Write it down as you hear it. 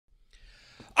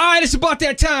All right, it's about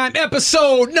that time.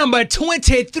 Episode number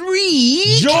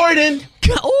 23. Jordan.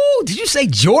 Oh, did you say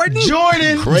Jordan?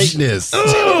 Jordan. Greatness.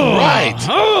 Right.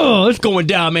 Oh, it's going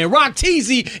down, man. Rock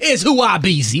Teasy is who I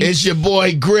be. It's your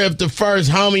boy Griff, the first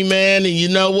homie, man. And you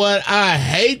know what? I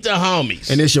hate the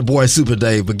homies. And it's your boy Super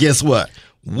Dave. But guess what?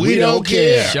 We don't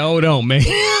care. Show don't, man.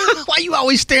 Why you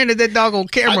always staring at that doggone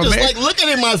camera, I just man? like looking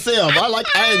at myself. I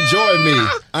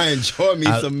enjoy me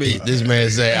some me. This man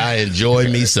say, I enjoy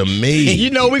me some me. You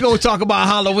know, we're going to talk about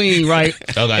Halloween, right?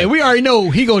 Okay. And we already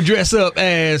know he going to dress up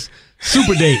as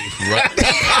Super Dave. Right.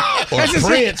 Or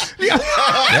Prince.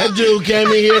 That dude came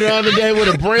in here the other day with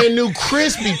a brand new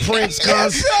crispy Prince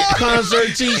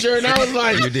concert t-shirt. And I was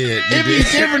like, You did. it'd be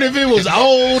different if it was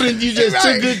old and you just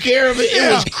took good care of it. It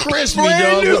was crispy,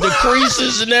 dog, with the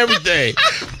creases and everything.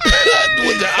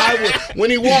 With the I will, when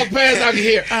he walked past, I could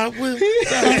hear, I will.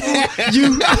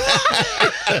 You.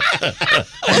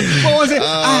 What was it?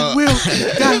 I will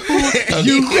die for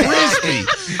you. Crispy.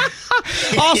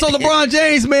 Also, LeBron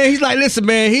James, man, he's like, listen,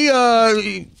 man,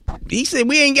 he said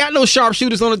we ain't got no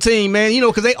sharpshooters on the team, man. You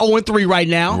know, because they 0-3 right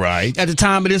now. Right. At the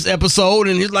time of this episode,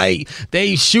 and it's like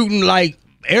they shooting like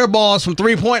air balls from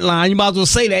 3-point line. You might as well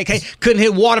say that. Couldn't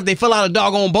hit water if they fell out of a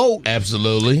doggone boat.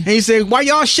 Absolutely. And he said, why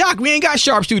y'all shocked? We ain't got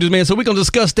sharpshooters, man. So we're going to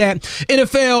discuss that.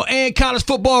 NFL and college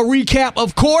football recap,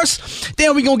 of course.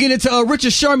 Then we're going to get into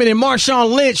Richard Sherman and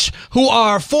Marshawn Lynch, who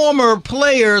are former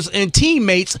players and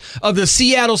teammates of the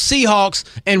Seattle Seahawks,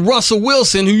 and Russell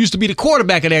Wilson, who used to be the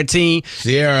quarterback of that team.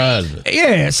 Sierra husband.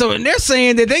 Yeah, so they're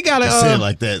saying that they got to... Say it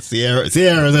like that. Sierra's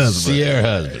husband. Sierra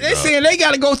husband. They're saying they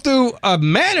got to go through a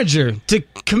manager to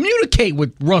communicate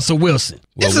with Russell Wilson.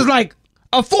 This is like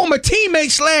a former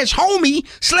teammate / homie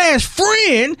 /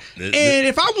 friend. And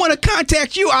if I want to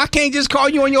contact you, I can't just call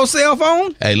you on your cell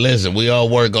phone. Hey, listen, we all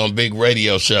work on big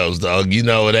radio shows, dog. You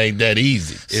know it ain't that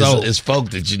easy. It's folk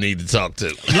that you need to talk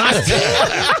to.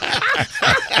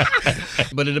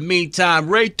 But in the meantime,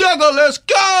 Ray Duggar, let's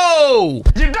go!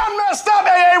 You done messed up,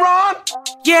 Aaron.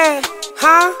 Yeah,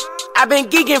 huh? I've been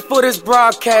geeking for this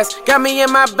broadcast. Got me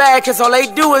in my bag, cause all they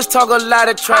do is talk a lot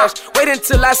of trash. Wait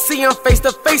until I see them face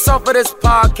to face off of this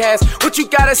podcast. What you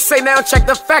gotta say now? Check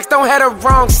the facts, don't have the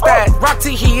wrong stat. Rock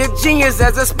T, he a genius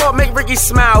as a sport, make Ricky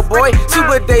smile, boy.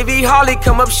 Super Davey Holly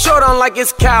come up short on like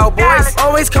it's Cowboys.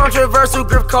 Always controversial,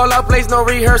 grip call out plays, no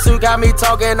rehearsal. Got me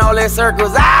talking all in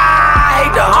circles. I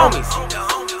hate the homies.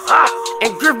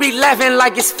 And Griff be laughing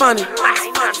like it's funny.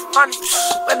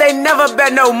 But they never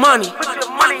bet no money.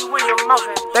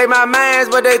 They my mans,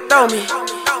 but they throw me.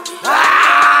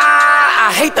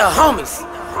 I hate the homies.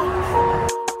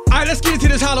 All right, let's get into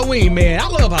this Halloween, man. I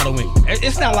love Halloween.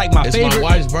 It's not like my favorite. It's my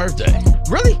wife's birthday.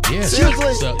 Really? Yeah,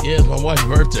 Seriously? So, yeah, it's my wife's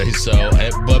birthday. So,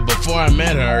 but before I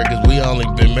met her, because we only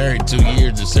been married 2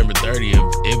 years, December 30th,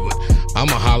 I'm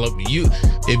a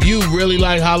if you really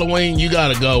like Halloween, you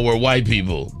gotta go where white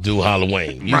people do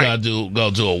Halloween. You gotta go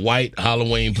to a white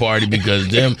Halloween party because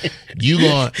I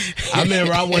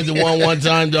remember I went to one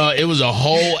time, dog. It was a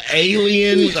whole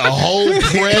alien, a whole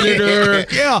predator.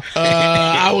 Yeah.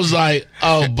 I was like,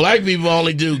 oh, black people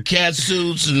only do cat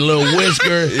suits and little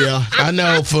whisker. Yeah. I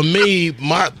know. For me,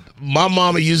 my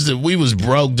mama we was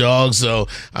broke, dog. So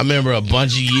I remember a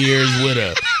bunch of years with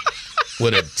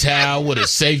a towel with a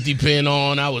safety pin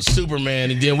on. I was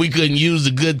Superman, and then we couldn't use the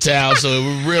good towel, so it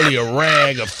was really a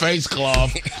rag, a face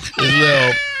cloth,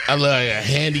 I look like a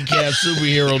handicapped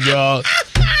superhero, dog.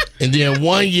 And then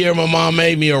one year, my mom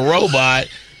made me a robot,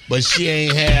 but she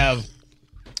ain't have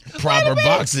proper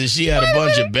boxes. She had a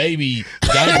bunch of baby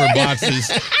diaper boxes,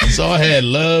 so I had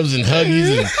Loves and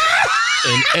Huggies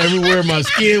and everywhere my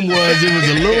skin was, it was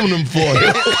aluminum foil.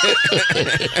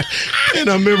 And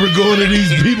I remember going to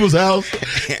these people's house,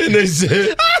 and they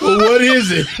said, well, what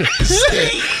is it? I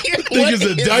think it's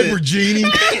a diaper genie.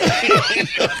 Wait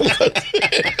a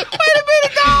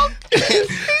minute, dog.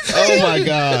 Oh, my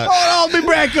God. Hold on, let me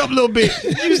back up a little bit.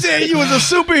 You said you was a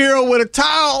superhero with a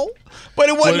towel, but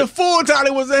it wasn't a full towel.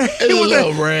 It was a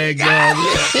little rag, dog,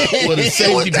 with a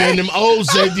safety pin. Them old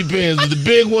safety pins, with the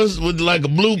big ones with like a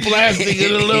blue plastic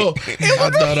and a little. I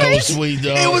thought that was sweet,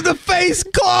 dog. It was the face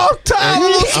cloth towel.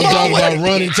 I'm talking about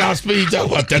running top speed.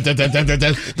 Talking about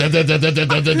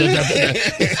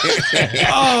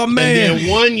Oh, man. And then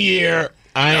one year,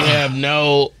 I ain't have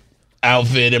no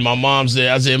outfit, and my mom said,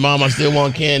 I said, Mom, I still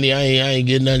want candy. I ain't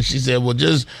getting nothing. She said, well,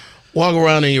 just walk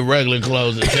around in your regular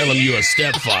clothes and tell them you're a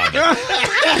stepfather.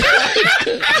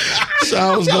 So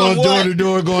I was going door to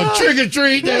door, going trick or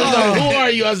treat. They was like, "Who are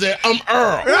you?" I said, "I'm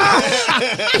Earl."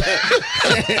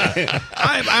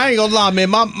 I ain't gonna lie, man.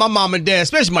 My mom and dad,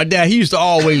 especially my dad, he used to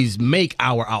always make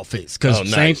our outfits because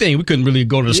same thing. We couldn't really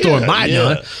go to the store and buy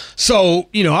none. So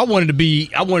I wanted to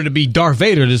be Darth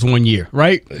Vader this one year,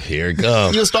 right? Here it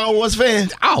comes. You a Star Wars fan?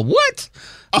 Oh, what?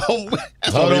 Oh,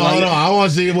 Hold on. I want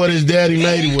to see what his daddy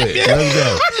made it with. Let's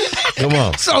go. Come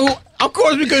on. So of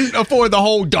course we couldn't afford the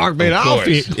whole Darth Vader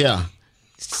outfit. Yeah.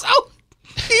 So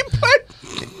he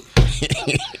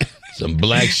put some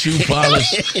black shoe polish.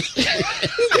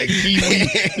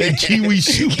 that kiwi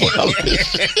shoe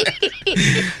polish.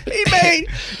 He made.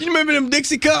 You remember them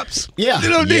Dixie cups? Yeah. You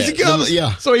know Dixie cups?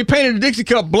 Yeah. So he painted the Dixie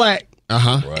cup black.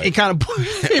 Right. He kind of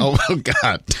Oh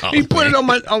God! he put it on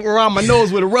around my nose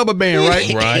with a rubber band,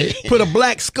 right? Right. Put a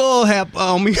black skull hat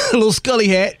on me, a little scully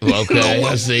hat. Okay,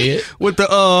 I see it. With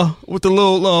the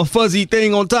little fuzzy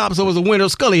thing on top, so it was a winter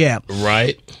scully hat.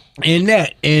 Right. And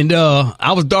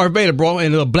I was Darth Vader, bro,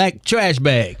 in a black trash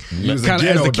bag. He was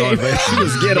ghetto Darth Vader. He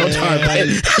was ghetto Darth Vader.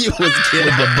 He was ghetto.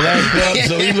 With the black cup,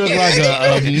 so he looked like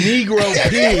a Negro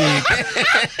pig.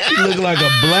 He looked like a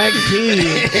black pig.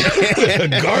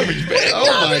 A garbage bag.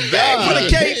 Oh my God! For the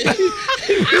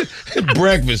cake.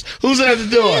 Breakfast. Who's at the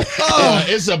door?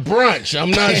 It's a brunch.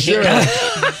 I'm not sure.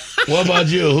 What about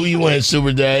you? Who you went,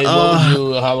 Super Day? What was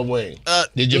you Halloween?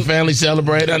 Did your family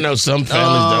celebrate? I know some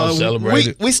families don't celebrate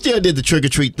it. We still did the trick or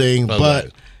treat thing,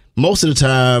 but most of the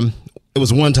time, it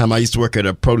was one time I used to work at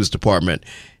a produce department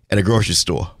at a grocery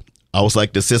store. I was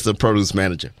like the assistant produce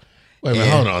manager. Wait a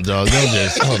minute, hold on, dog.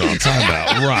 Hold on, time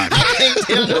out. Rock.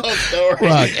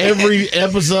 Rock, every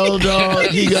episode, dog,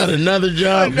 he got another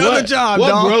job. Another job, what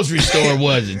dog. grocery store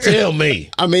was it? Tell me.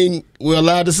 I mean, we're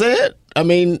allowed to say it. I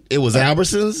mean, it was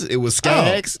Albertsons. It was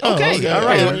Skaggs. Okay, all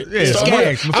right. Yeah,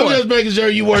 Skaggs. I'm just making sure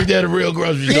you worked at a real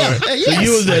grocery store. Yeah, So yes.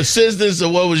 you was the assistant, so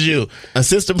what was you? I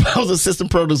was assistant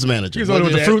produce manager. He was on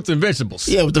with the fruits and vegetables.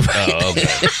 Yeah, with the Oh, okay.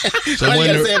 So Why you when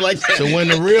gotta say it like that? so when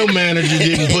the real manager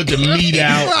didn't put the meat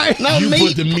out, Right. you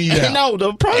put the meat out. No,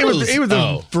 the produce. He was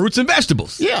the fruits and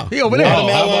vegetables. Yeah. He over there. Oh,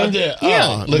 how about that? Oh,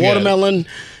 Yeah, look at watermelon,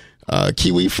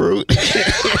 kiwi fruit,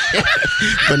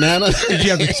 banana. Did you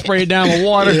have to spray it down with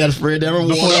water? You got to spray it down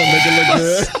with water, make it look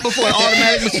good. Before an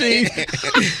automatic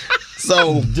machine.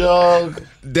 So, Dog.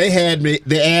 they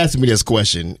asked me this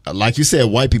question. Like you said,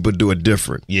 white people do it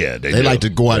different. Yeah, they They do. like to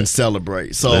go out and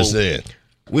celebrate. So That's it.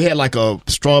 we had like a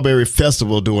strawberry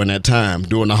festival during that time,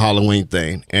 during the Halloween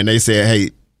thing. And they said, "Hey,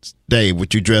 Dave,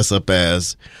 would you dress up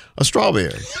as a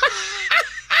strawberry?"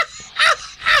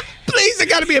 Please, there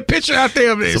got to be a picture out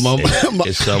there of this. So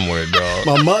It's somewhere, dog.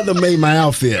 my mother made my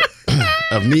outfit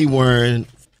of me wearing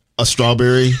a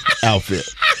strawberry outfit.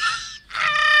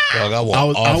 Dog, I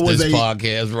want I off was this a-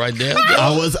 podcast right there. I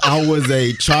was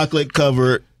a chocolate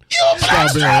covered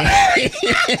strawberry.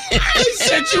 They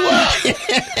set you up.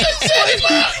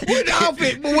 What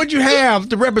outfit? But what'd you have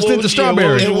to represent What the was- yeah,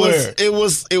 what strawberry?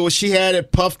 was- It was. She had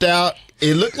it puffed out.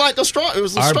 It looked like a straw. It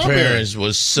was a Our strawberry. parents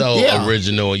was so Yeah.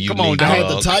 original and unique. on, I dog. had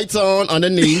the tights on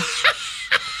underneath.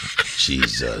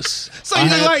 Jesus. So he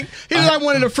looked like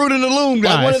one of the Fruit in the Loom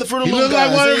guys. Like one of the Fruit of You the Loom look like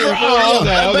guys. one of the. Yeah, Oh, okay,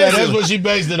 yeah, okay. basically. That's what she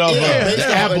based it off Yeah, of.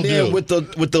 basically. Apple And then Dew.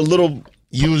 with the little.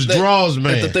 You was that- draws,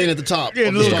 man. The thing at the top. Yeah,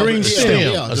 of the little strawberry. green Yeah,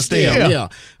 stem. Yeah, A the stem. stem. Yeah.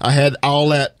 I had all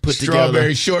that put Strawberry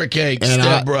together. shortcake, And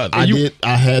step brother.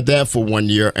 I had that for 1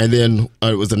 year, and then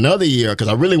it was another year because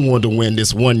I really wanted to win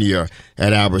this 1 year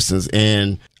at Albertsons,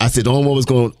 and I said the only way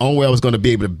I was going to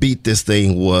be able to beat this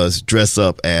thing was dress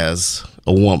up as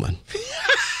a woman.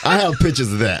 I have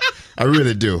pictures of that. I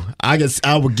really do. I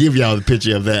will give y'all the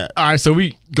picture of that. All right, so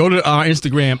we go to our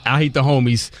Instagram, I Hate the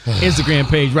Homies Instagram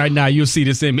page right now. You'll see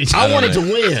this image. I wanted to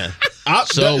win.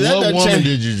 So that what doesn't woman change.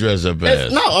 did you dress up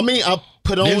as? No, I mean I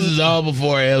put on. This is all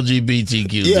before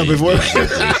LGBTQ. Yeah, before.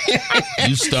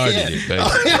 You started it, baby.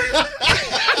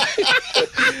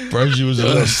 First you was a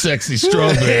little sexy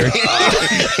strawberry.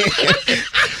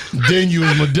 Then you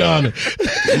was Madonna.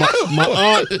 my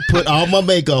aunt put all my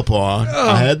makeup on.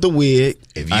 I had the wig.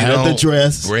 If you I had the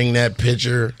dress. bring that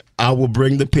picture. I will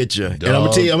bring the picture. And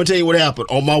I'm gonna tell you what happened.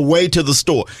 On my way to the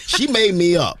store, she made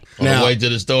me up. On the way to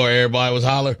the store, everybody was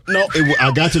holler. No,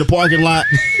 I got to the parking lot,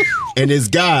 and this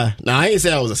guy. Now I ain't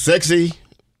say I was a sexy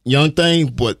young thing,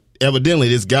 but evidently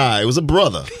this guy, it was a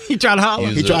brother. He tried to holler.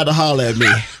 He tried to holler at me.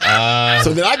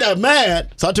 So then I got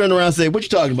mad. So I turned around and said, "What you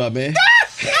talking about, man?"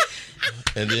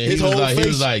 And then His whole he face-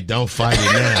 was like, "Don't fight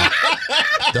it now."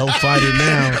 Don't fight it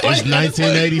now. It's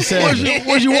 1987.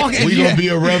 Was you walking? We gonna be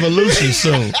a revolution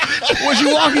soon. Was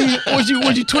you walking?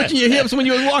 Was you twitching your hips when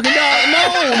you was walking down?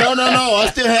 No. I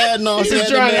still had no. I still He's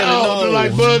had trying to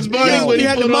like Bugs Bunny Yeah, when he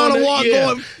had the put on monologue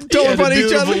going, toe in front of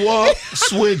each other. Walk,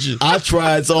 switching. I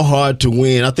tried so hard to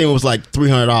win. I think it was like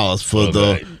 $300 for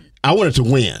the. I wanted to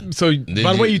win. So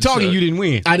by the way you talking, you didn't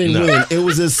win. I didn't win. It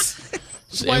was this.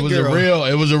 It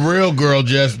was a real girl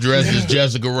dressed as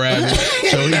Jessica Rabbit,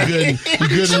 so he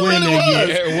couldn't win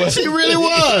that year. She really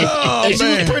was. And she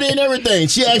was pretty and everything.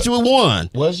 She actually won.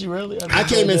 Was she really? I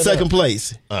came in second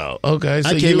place. Oh, okay. So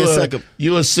I came in second.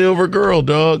 You a silver girl,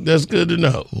 dog. That's good to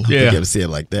know. Yeah. You gotta say it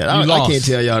like that. I can't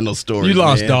tell y'all no stories. You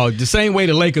lost, man. dog. The same way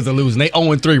the Lakers are losing. They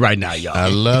 0-3 right now, y'all. I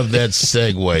love that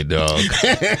segue, dog.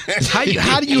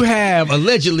 How do you have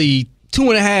allegedly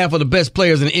 2.5 of the best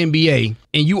players in the NBA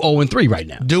and you 0-3 right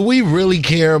now? Do we really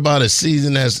care about a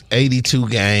season that's 82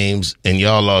 games and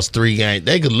y'all lost 3 games?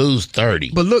 They could lose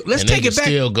 30. But look, let's take it back.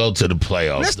 Still go to the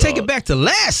playoffs. Let's take it back to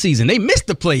last season. They missed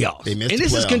the playoffs. And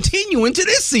this is continuing to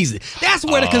this season. That's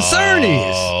where the concern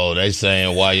is. Oh, they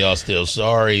saying why y'all still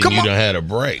sorry and you done had a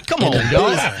break. Come on,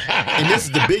 dog. And this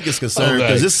is the biggest concern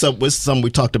because this is something we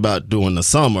talked about during the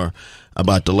summer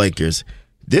about the Lakers.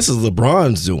 This is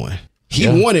LeBron's doing. He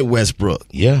wanted Westbrook.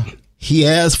 Yeah. He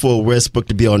asked for Westbrook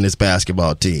to be on this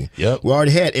basketball team. Yep. We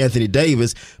already had Anthony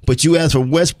Davis, but you asked for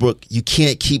Westbrook, you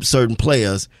can't keep certain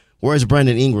players. Where's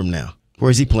Brandon Ingram now?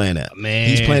 Where's he playing at? Man.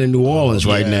 He's playing in New Orleans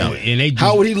right now. And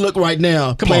how would he look right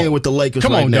now playing with the Lakers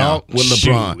right now with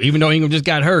LeBron? Shoot. Even though Ingram just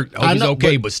got hurt, he's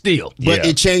okay, but still. But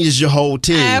it changes your whole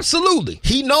team. Absolutely.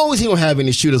 He knows he don't have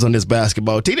any shooters on this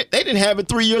basketball team. They didn't have it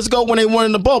 3 years ago when they won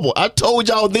in the bubble. I told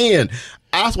y'all then.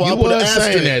 That's why I put an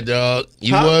asterisk. saying that, dog.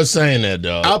 You was saying that,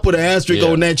 dog. I put an asterisk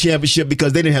on that championship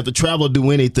because they didn't have to travel to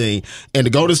do anything. And the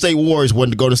Golden State Warriors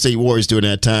wasn't the Golden State Warriors during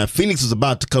that time. Phoenix was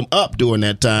about to come up during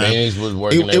that time. Phoenix was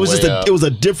working it was up. It was a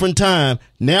different time.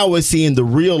 Now we're seeing the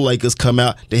real Lakers come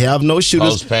out. They have no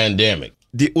shooters. Post-pandemic.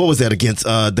 What was that against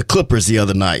the Clippers the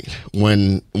other night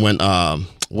when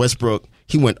Westbrook,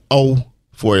 he went 0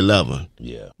 for 11.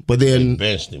 Yeah. But then they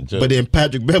benched him too. But then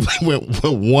Patrick Beverly went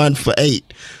 1 for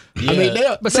 8. Yeah. I mean,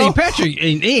 Patrick, he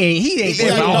ain't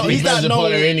defensive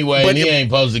player anyway, and he ain't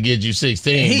supposed to get you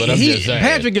 16. But I'm just saying,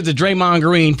 Patrick is the Draymond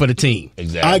Green for the team.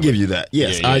 Exactly, I give you that.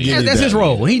 Yes, I give you that. That's his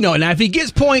role. He know now if he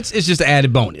gets points, it's just an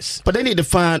added bonus. But they need to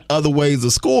find other ways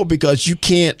to score because you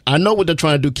can't. I know what they're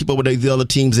trying to do, keep up with the other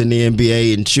teams in the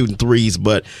NBA and shooting threes.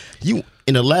 But you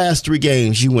in the last 3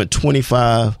 games, you went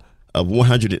 25 of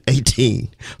 118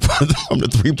 from the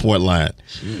 3-point line.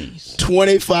 Jeez.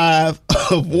 25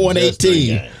 of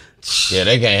 118. Yeah,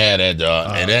 they can't have that,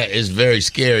 dog. And that is very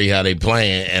scary how they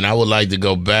playing. And I would like to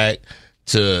go back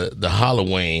to the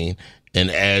Halloween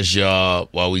and ask y'all,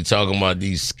 while we talking about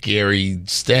these scary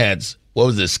stats, what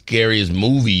was the scariest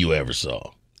movie you ever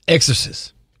saw?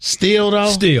 Exorcist. Still,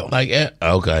 though? Still.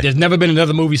 Okay. There's never been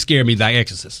another movie scare me like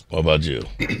Exorcist. What about you?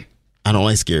 I don't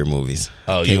like scary movies.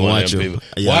 Oh, you want them people?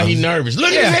 Why he nervous?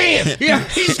 Look at his hand. Yeah,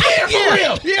 he's scared for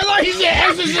real. Yeah, like he's an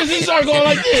exorcist. He started going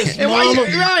like this. And Mama,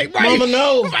 right. Mama,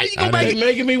 no. Why you go back? They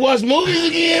making me watch movies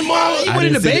again, Mama. You went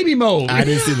into baby mode. I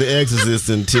didn't see The Exorcist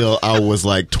until I was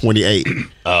like 28.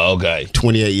 Oh, okay.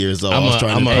 28 years old. I was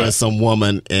trying to impress some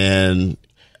woman, and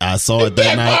I saw it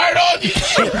that night.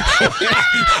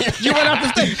 You went off the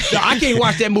stage. No, I can't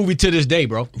watch that movie to this day,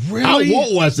 bro. Really? I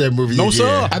won't watch that movie. No,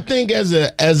 sir. I think as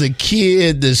a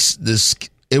kid,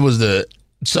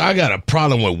 so I got a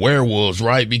problem with werewolves,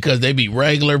 right? Because they be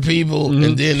regular people,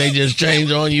 and then they just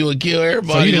change on you and kill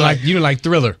everybody. So you didn't like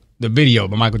Thriller, the video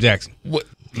by Michael Jackson.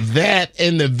 That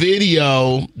and the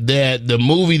video the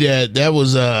movie that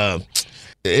was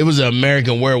it was an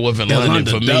American Werewolf in London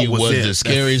for me was the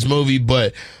scariest movie,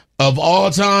 but of all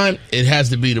time, it has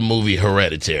to be the movie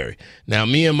Hereditary. Now,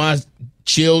 me and my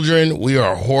children, we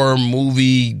are horror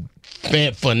movie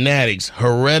fanatics.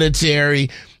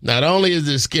 Hereditary, not only is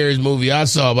it the scariest movie I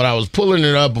saw, but I was pulling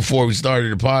it up before we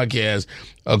started the podcast.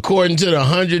 According to the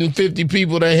 150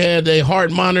 people that had their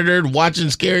heart monitored watching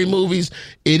scary movies,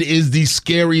 it is the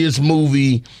scariest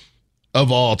movie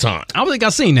of all time. I don't think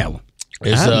I've seen that one.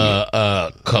 It's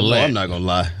Colette. I'm not gonna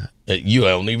lie. You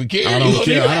don't even care. I don't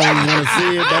care. I don't want to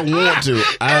see it. Don't want to.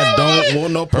 I don't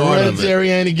want no part of it. Hereditary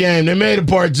ain't a game. They made a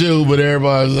part 2, but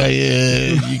everybody was like,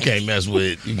 "Yeah, you can't mess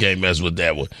with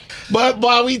that one." But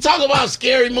while we talk about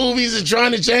scary movies and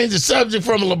trying to change the subject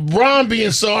from LeBron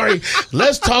being sorry,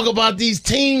 let's talk about these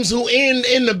teams who end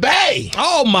in the Bay.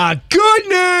 Oh my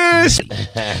goodness!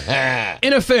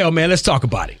 NFL, man, let's talk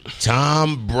about it.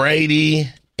 Tom Brady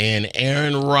and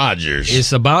Aaron Rodgers.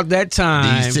 It's about that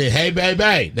time. He said, "Hey,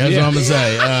 baby." That's what I'm gonna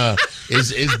say.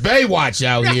 It's Baywatch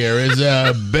out here. It's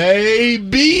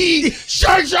baby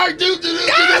shark do.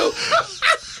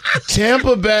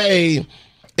 Tampa Bay.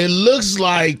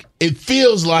 It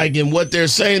feels like, in what they're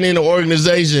saying in the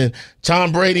organization,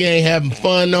 Tom Brady ain't having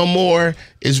fun no more.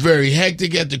 It's very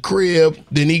hectic at the crib.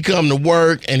 Then he come to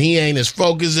work, and he ain't as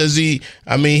focused as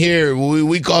here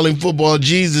we call him Football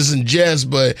Jesus and Jess,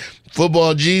 but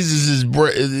Football Jesus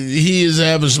he is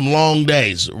having some long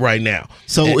days right now.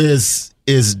 So is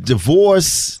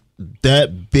divorce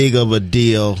that big of a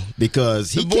deal?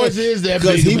 Because divorce is that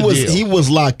big of a deal. He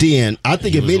was locked in. I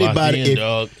think if anybody,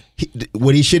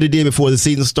 what he should have did before the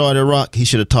season started, Rock, he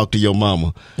should have talked to your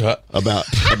mama about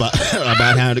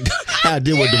how to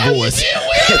deal with divorce.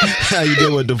 How you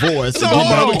deal with divorce. So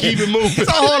hold on, keep it moving.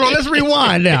 So hold on, let's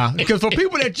rewind now, because for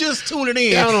people that just tuning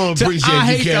in, I don't appreciate I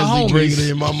hate the homies, bringing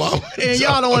in my mama, and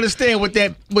y'all don't understand what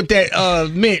that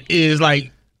meant is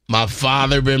like. My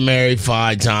father been married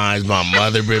 5 times. My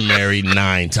mother been married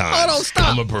 9 times. Hold on,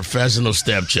 stop. I'm a professional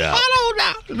stepchild. Hold on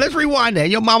now. Let's rewind that.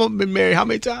 Your mama been married how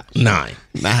many times? 9.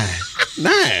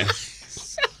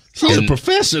 She's a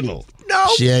professional. No.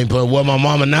 She ain't, but what my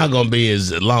mama not gonna be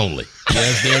is lonely. You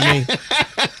understand me?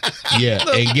 Yeah,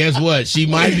 and guess what? She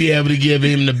might be able to give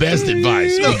him the best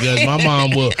advice, because my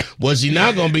mom will. Well, she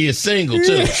not gonna be a single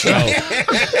too. So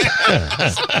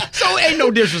ain't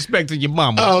no disrespect to your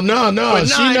mama. Oh no,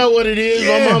 she know what it is.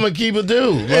 Yeah. My mama keep it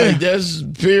do. Like that's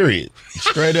period.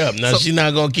 Straight up. Now she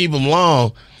not gonna keep him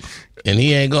long. And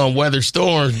he ain't gonna weather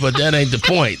storms, but that ain't the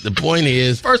point. The point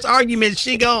is, first argument,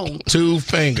 she gone. 2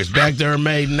 fingers back to her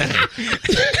maiden name.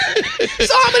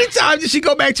 So how many times did she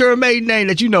go back to her maiden name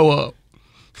that you know of?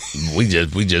 We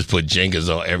just put Jenkins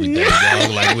on everything,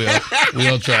 dog. Like we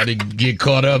don't try to get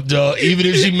caught up, dog. Even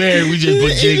if she married, we just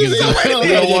put Jenkins on. We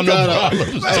don't want no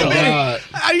problems.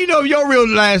 How do you know if your real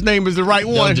last name is the right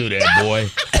one? Don't do that,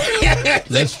 boy.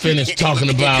 Let's finish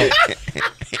talking about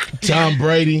Tom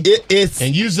Brady.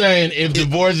 And you saying if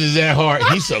divorce is that hard,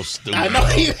 he's so stupid. I know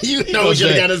you know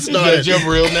you got to start. Is that your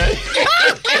real name?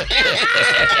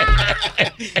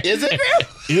 Is it real?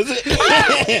 Is it?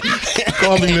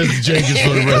 Call me Mr. Jenkins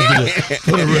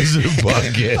for the rest of the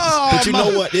podcast. Oh, but you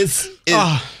know what?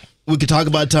 We could talk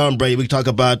about Tom Brady. We could talk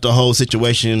about the whole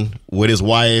situation with his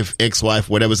wife, ex-wife,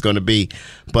 whatever it's going to be.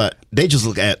 But they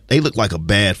look like a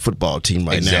bad football team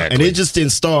right now, and it just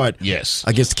didn't start. Yes.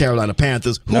 Against the Carolina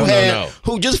Panthers,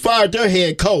 who just fired their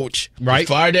head coach. Right,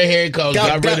 fired their head coach,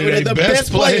 got rid of their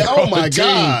best player. Oh my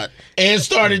God! And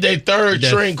started their third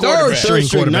string quarterback. Third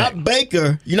string, not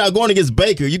Baker. You're not going against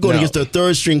Baker. You're going against their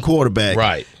third string quarterback.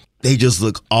 Right. They just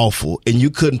look awful, and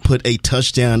you couldn't put a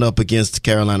touchdown up against the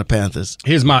Carolina Panthers.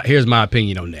 Here's my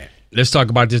opinion on that. Let's talk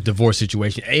about this divorce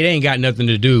situation. It ain't got nothing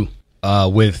to do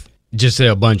with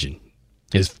Gisele Bundchen,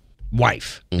 his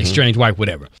wife, estranged wife,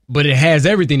 whatever. But it has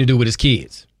everything to do with his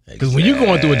kids. Because when you're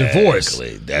going through a divorce,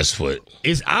 that's what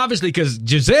it's obviously, because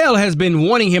Gisele has been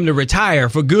wanting him to retire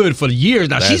for good for years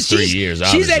now. She's 3 years.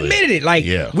 Obviously. She's admitted it. Like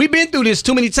we've been through this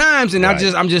too many times, and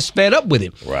I'm just fed up with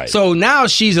it. Right. So now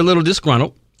she's a little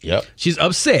disgruntled. Yep. She's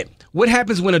upset. What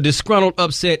happens when a disgruntled,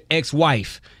 upset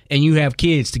ex-wife and you have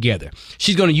kids together?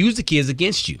 She's going to use the kids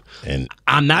against you. And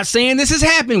I'm not saying this has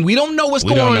happened. We don't know what's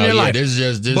going on in their life. This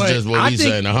is just what he's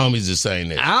saying. The homies are saying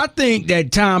this. I think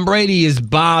that Tom Brady is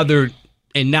bothered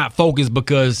and not focused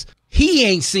because he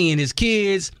ain't seeing his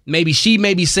kids. Maybe she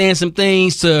may be saying some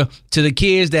things to the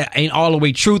kids that ain't all the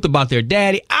way truth about their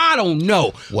daddy. I don't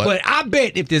know. But I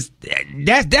bet if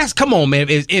that's come on, man.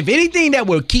 If anything that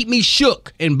would keep me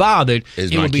shook and bothered,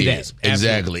 it would be that.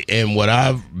 Exactly. And what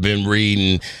I've been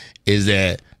reading is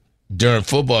that during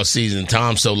football season,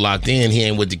 Tom's so locked in, he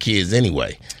ain't with the kids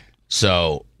anyway.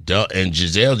 So, and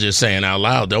Gisele just saying out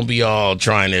loud, don't be all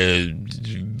trying to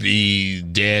be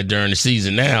dead during the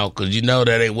season now, because you know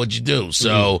that ain't what you do.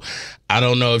 So I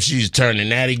don't know if she's turning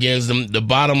that against them. The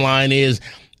bottom line is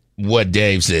what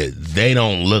Dave said. They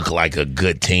don't look like a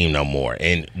good team no more.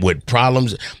 And with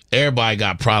problems, everybody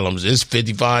got problems. It's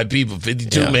 55 people,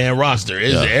 52-man roster.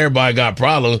 Everybody got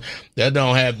problems.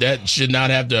 That should not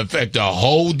have to affect the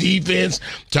whole defense.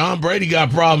 Tom Brady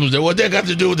got problems. What that got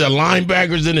to do with the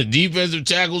linebackers and the defensive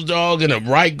tackles, dog, and the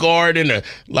right guard and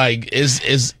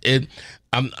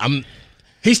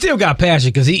he still got passion,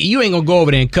 because you ain't gonna go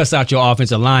over there and cuss out your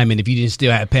offensive lineman if you didn't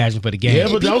still have passion for the game. Yeah,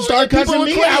 but don't start cussing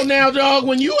me out now, dog.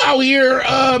 When you out here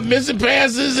missing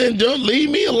passes, and don't leave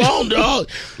me alone, dog.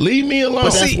 Leave me alone.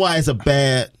 But that's why it's a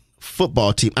bad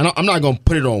football team. I'm not going to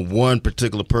put it on one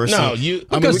particular person. No,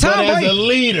 Tom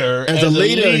Brady, as a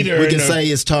leader, we can say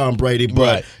it's Tom Brady.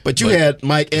 But you had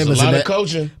Mike Evans a lot of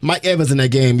coaching. Mike Evans in that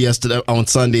game yesterday on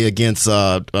Sunday against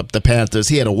the Panthers.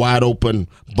 He had a wide open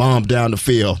bomb down the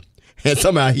field, and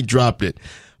somehow he dropped it.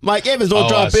 Mike Evans don't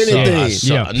drop anything.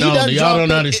 No, y'all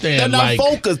don't understand. They're not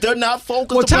focused. They're not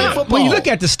focused well, to play football. When you look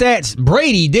at the stats,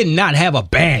 Brady did not have a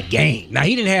bad game. Now,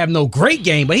 he didn't have no great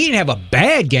game, but he didn't have a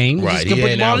bad game. Right, he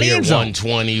ain't out here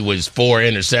 120 with 4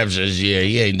 interceptions. Yeah,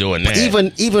 he ain't doing that.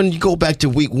 Even you go back to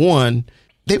week 1,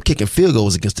 they were kicking field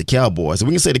goals against the Cowboys. And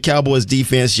we can say the Cowboys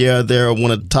defense, they're one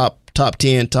of the top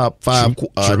 10, top 5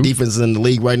 defenses in the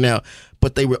league right now.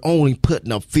 But they were only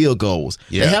putting up field goals.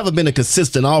 Yeah. They haven't been a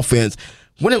consistent offense.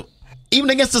 Even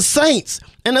against the Saints,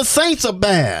 and the Saints are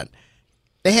bad.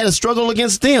 They had a struggle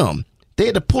against them. They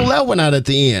had to pull that one out at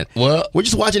the end. Well, we're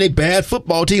just watching a bad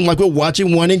football team like we're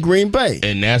watching one in Green Bay.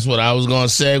 And that's what I was going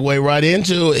to segue right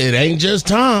into. It ain't just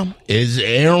Tom. It's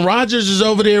Aaron Rodgers is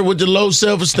over there with the low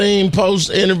self-esteem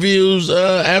post-interviews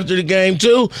after the game,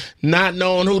 too, not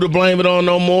knowing who to blame it on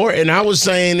no more. And I was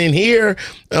saying in here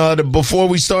before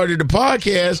we started the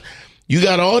podcast, you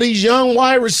got all these young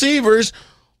wide receivers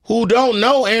who don't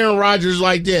know Aaron Rodgers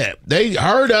like that. They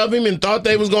heard of him and thought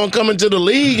they was going to come into the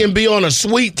league and be on a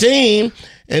sweet team,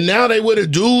 and now they with a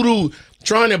dude who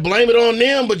trying to blame it on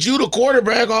them, but you the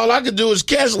quarterback, all I could do is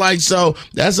catch. So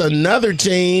that's another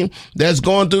team that's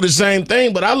going through the same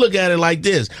thing, but I look at it like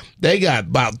this. They got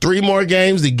about 3 more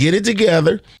games to get it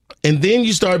together, and then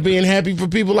you start being happy for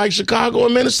people like Chicago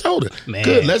and Minnesota. Man.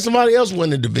 Good, let somebody else win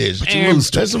the division.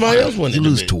 Let somebody else win the division. You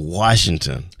lose to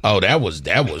Washington. Oh, that was.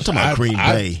 Talking about Green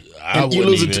Bay. You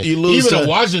lose even the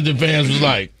Washington fans was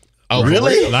like, "Oh,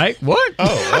 really? Like what?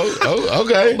 Oh,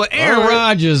 okay." But Aaron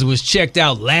Rodgers was checked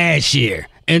out last year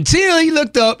until he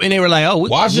looked up and they were like, "Oh,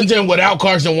 Washington without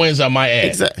Carson Wentz, I might add."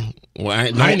 Exactly.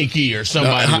 Well, Heineke or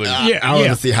somebody. I want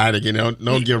to see Heineke.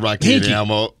 Don't give Rocky any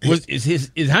ammo. Is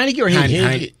Heineke or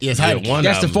Heineke? Yes, Heineke.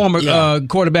 That's the former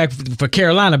quarterback for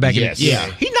Carolina back in the day.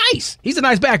 Yeah. He's nice. He's a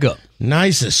nice backup.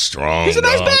 Nice is strong. He's a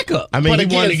nice backup. I mean,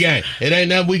 he won the game. It ain't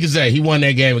nothing we can say. He won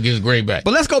that game against Green Bay.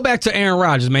 But let's go back to Aaron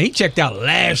Rodgers, man. He checked out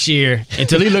last year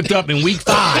until he looked up in week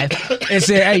 5 and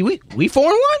said, "Hey, we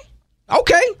 4-1?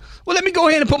 Okay. Well, let me go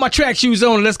ahead and put my track shoes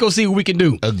on and let's go see what we can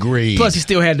do." Agreed. Plus, he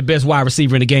still had the best wide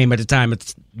receiver in the game at the time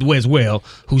as well,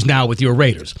 who's now with your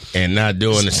Raiders. And not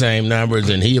doing the same numbers,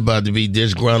 and he about to be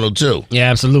disgruntled, too.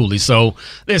 Yeah, absolutely. So,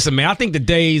 listen, man, I think the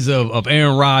days of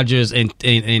Aaron Rodgers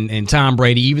and Tom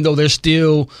Brady, even though they're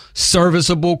still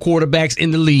serviceable quarterbacks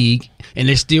in the league, and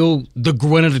they're still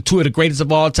one of the 2 of the greatest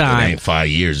of all time. It ain't 5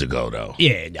 years ago, though.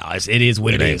 Yeah, no, it is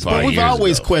what it is. But we've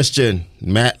always questioned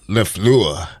Matt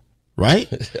LaFleur. Right?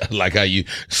 Like how you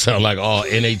sound like all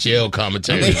NHL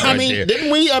commentators there.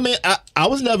 Didn't we? I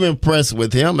was never impressed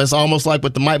with him. It's almost like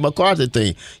with the Mike McCarthy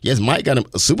thing. Yes, Mike got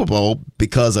a Super Bowl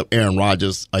because of Aaron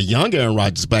Rodgers, a young Aaron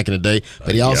Rodgers back in the day,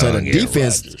 but he also had a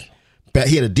defense.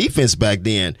 He had a defense back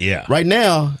then. Yeah. Right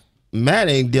now, Matt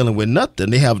ain't dealing with nothing.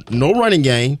 They have no running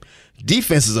game.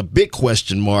 Defense is a big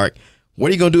question mark. What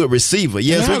are you going to do at receiver?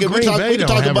 Yes, we can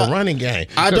talk about a running game.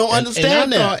 I don't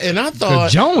understand that. And I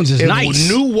thought Jones is if nice.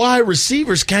 New wide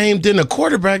receivers came, then the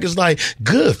quarterback is like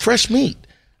good, fresh meat.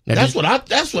 That's what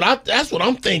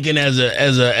I'm thinking as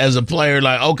a player.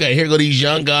 Like, okay, here go these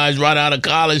young guys right out of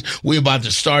college. We're about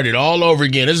to start it all over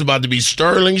again. It's about to be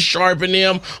Sterling, Sharp, and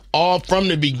them all from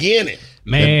the beginning.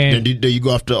 Man, do you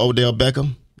go after Odell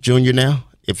Beckham Jr. now?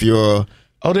 If you're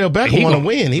Odell Beckham want to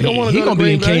win. He don't want to go to Green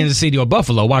Bay. He's going to be in Kansas City or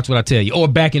Buffalo. Watch what I tell you. Or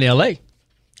back in L.A.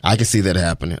 I can see that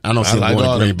happening. I don't see him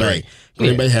going to Green Bay.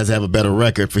 Green Bay has to have a better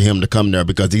record for him to come there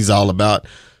because he's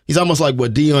almost like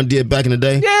what Dion did back in the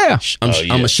day. Yeah. I'm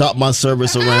going to shop my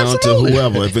service around to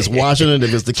whoever. If it's Washington,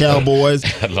 if it's the Cowboys.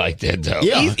 I like that, though.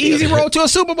 Yeah. Easy road to a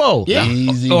Super Bowl. Yeah.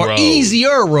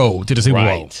 Easier road to the Super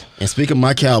Bowl. And speaking of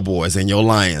my Cowboys and your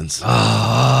Lions.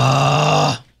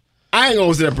 I ain't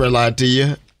going to sit up here and lie to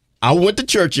you. I went to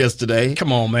church yesterday.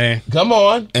 Come on, man. Come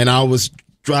on. And I was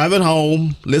driving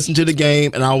home, listening to the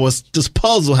game, and I was just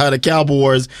puzzled how the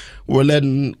Cowboys were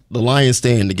letting the Lions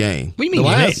stay in the game. What do you mean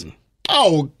letting?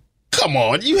 Oh, come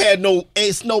on.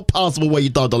 It's no possible way you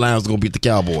thought the Lions were going to beat the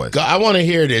Cowboys. I want to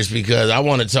hear this because I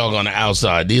want to talk on the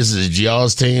outside. This is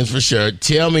y'all's teams for sure.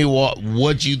 Tell me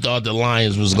what you thought the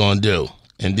Lions was going to do,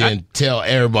 and then tell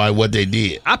everybody what they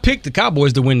did. I picked the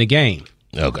Cowboys to win the game.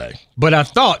 Okay. But I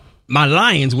thought my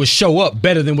Lions would show up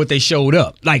better than what they showed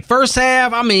up. Like first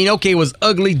half, it was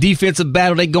ugly defensive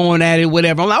battle. They going at it,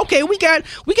 whatever. I'm like, okay, we can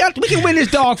win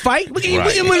this dog fight. We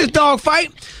can win this dog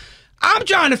fight. I'm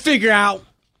trying to figure out,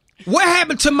 What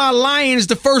happened to my Lions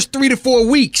the first 3 to 4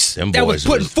 weeks? That was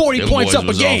putting 40 points up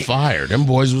a game. On fire. Them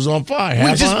boys was on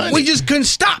fire. We just couldn't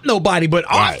stop nobody. But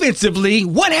offensively,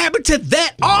 what happened to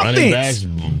that Running offense?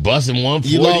 backs busting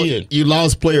 140. You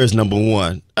lost players, number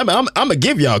one. I mean, I'm gonna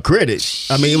give y'all credit.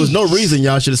 I mean, it was no reason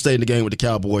y'all should have stayed in the game with the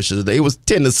Cowboys today. It was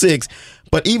 10-6,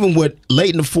 but even with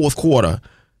late in the fourth quarter,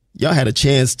 y'all had a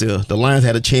chance to. The Lions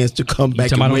had a chance to come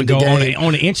back and win the game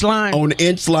on the inch line. On the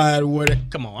inch line,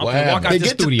 Come on, I'm gonna walk out the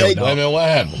studio. Wait a minute, what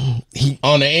happened?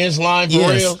 On the inch line for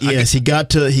real? Yes, he got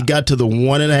to the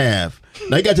 1.5.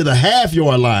 They got to the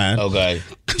half-yard line. Okay.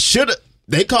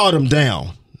 They called him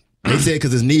down. They said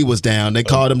because his knee was down. They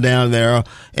called him down there,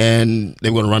 and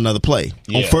they were going to run another play.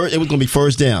 Yeah. It was going to be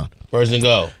first down. First and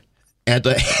go. At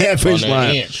the half-inch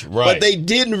line. Inch, right. But they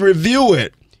didn't review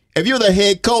it. If you're the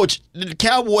head coach, the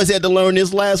Cowboys had to learn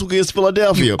this last week against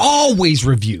Philadelphia. Always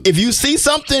review. If you see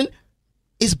something,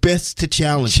 it's best to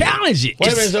challenge it. It.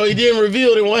 Wait a minute, so he didn't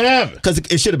review it, and what happened? Because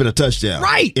it should have been a touchdown.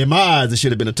 Right. In my eyes, it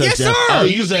should have been a touchdown. Yes, sir. Oh,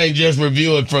 you saying just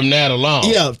review it from that alone?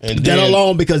 Yeah, and that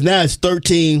alone, because now it's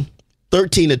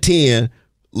 13-10.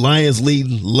 Lions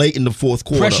leading late in the fourth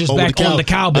quarter. Pressure's back on the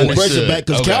Cowboys. Pressure back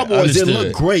because Cowboys didn't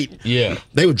look great. Yeah.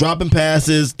 They were dropping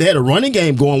passes. They had a running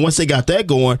game going once they got that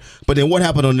going. But then what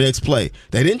happened on the next play?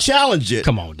 They didn't challenge it.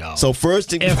 Come on, dog. So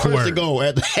first and go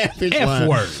at the half-inch line.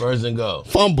 F-word. First and go.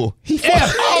 Fumble.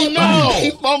 Oh, no.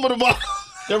 He fumbled the ball.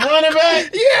 The running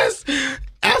back? Yes.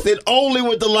 I said only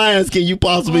with the Lions can you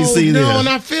possibly see this. No, and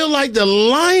I feel like the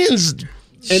Lions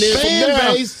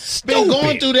fan base been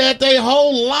going through that their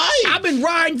whole life. I've been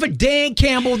riding for Dan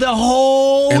Campbell the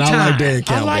whole time. I like Dan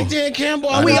Campbell. I like Dan Campbell.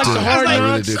 I We do got too. the hard I really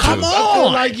knocks. do too. Come I feel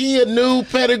on. like he a new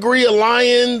pedigree of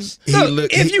Lions.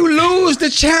 If you lose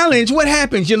the challenge, what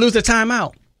happens? You lose the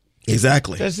timeout.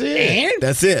 Exactly. That's it. And?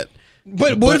 That's it.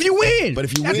 But what if you win? But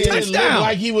if you That's win, a It looked touchdown.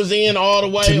 like he was in all the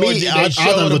way. To or me, did they I show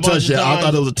thought it was a bunch of touchdown. I times?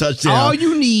 thought it was a touchdown. All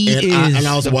you need And is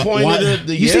I was The point of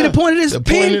the You see the point of this the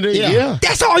pin? point of the, yeah.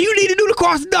 That's all you need to do to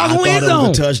cross the I doggone thought end it was zone.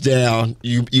 a touchdown.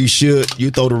 You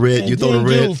throw the red. You throw the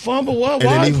red. Dude, fumble what? And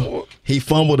Why? then he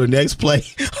fumbled the next play.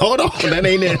 Hold on, that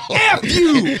ain't it.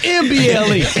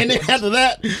 F-U-M-B-L-E. And then after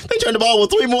that, they turned the ball over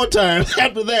 3 more times.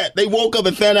 After that, they woke up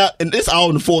and found out, and this all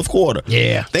in the fourth quarter.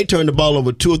 Yeah. They turned the ball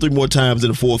over 2 or 3 more times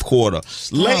in the fourth quarter.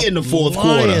 Late in the fourth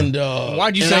Lying, quarter. dog.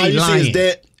 Why'd you And all say you see lying?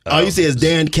 is all you see is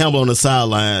Dan Campbell on the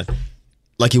sideline,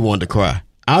 like he wanted to cry.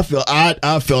 I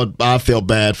felt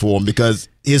bad for him because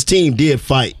his team did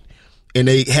fight, and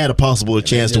they had a possible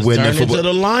chance to win that Turn into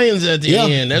football. the Lions at the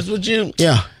end. That's what you.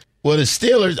 Yeah. Well, the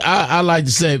Steelers, I like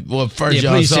to say, well, first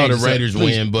y'all saw the Raiders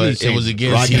win, but it was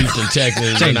against Houston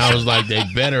Texans, and I was like, they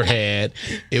better had.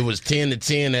 It was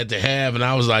 10-10 at the half, and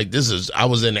I was like, I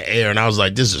was in the air, and I was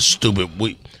like, this is stupid.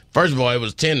 First of all, it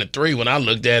was 10-3 when I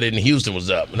looked at it, and Houston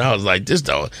was up, and I was like,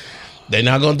 they're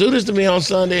not going to do this to me on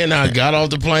Sunday, and I got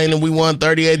off the plane, and we won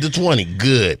 38-20.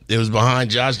 Good. It was behind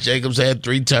Josh Jacobs, had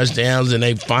 3 touchdowns, and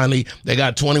they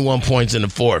got 21 points in the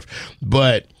fourth.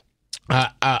 But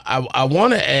I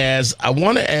want to ask,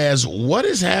 what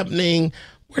is happening?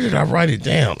 Where did I write it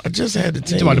down? I just had to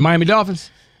tell you. About the Miami Dolphins?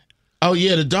 Oh,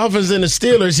 yeah, the Dolphins and the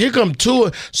Steelers. Here come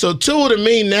Tua. So Tua to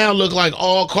me now look like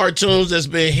all cartoons that's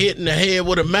been hit in the head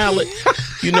with a mallet.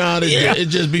 You know how it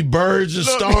just be birds and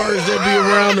stars that be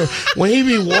around him. When he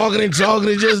be walking and talking,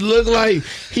 it just look like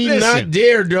he not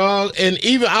there, dog. And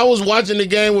even I was watching the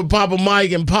game with Papa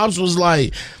Mike, and Pops was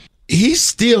like, he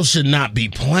still should not be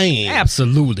playing.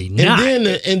 Absolutely not.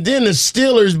 And then the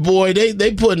Steelers, boy,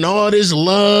 they putting all this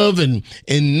love and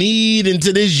need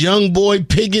into this young boy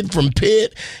Pickett from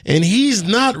Pitt, and he's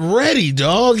not ready,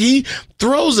 dog. He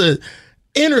throws a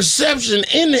interception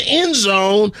in the end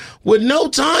zone with no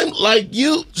time, like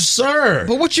you, sir.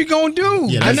 But what you gonna do?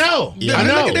 Yeah, I know. I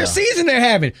know. Look at their season they're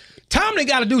having. Tomlin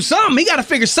got to do something. He got to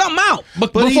figure something out.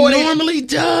 But he normally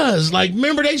does. Like,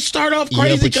 remember, they start off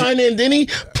crazy kind of, and then he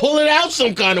pull it out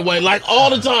some kind of way, like all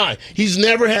the time. He's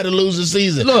never had a losing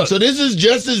season. Look. So this is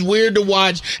just as weird to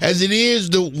watch as it is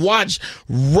to watch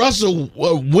Russell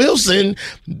Wilson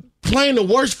playing the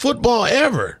worst football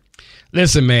ever.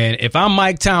 Listen, man, if I'm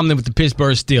Mike Tomlin with the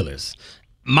Pittsburgh Steelers,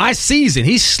 my season,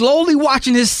 he's slowly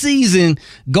watching his season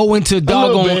go into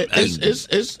doggone.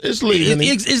 It's leaving him.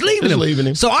 It's leaving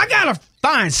him. So I gotta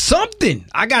find something.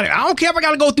 I don't care if I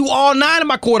gotta go through all 9 of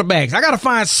my quarterbacks. I gotta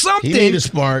find something. He need a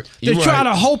spark. To try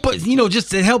to hope, just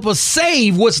to help us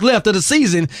save what's left of the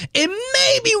season, and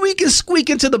maybe we can squeak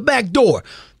into the back door.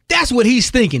 That's what he's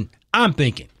thinking. I'm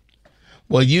thinking.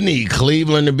 Well, you need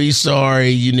Cleveland to be sorry.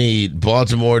 You need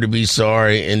Baltimore to be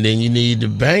sorry, and then you need the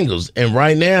Bengals. And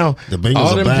right now, The Bengals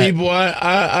all are them back. people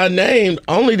I named,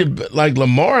 only like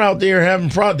Lamar out there having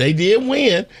problems. They did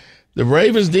win. The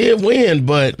Ravens did win,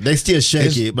 but they still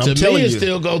shaky. But I'm telling you,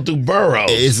 still go through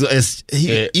Burrows.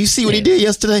 You see what he did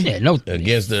yesterday? Yeah, no.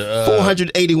 Against the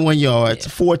 481 yards,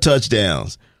 4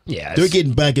 touchdowns. Yeah, they're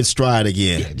getting back in stride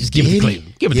again. Yeah, just give it to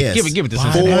Cleveland. Give it to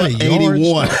Cincinnati.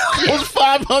 481. It was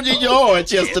 500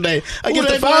 yards yesterday against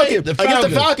the Falcons. Against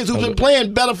the Falcons, who've been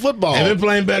playing better football. They've been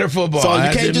playing better football. So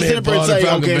you can't just sit up and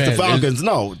say, okay, it's the Falcons.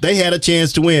 No, they had a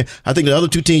chance to win. I think the other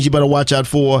two teams you better watch out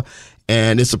for,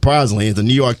 and it's surprisingly, it's the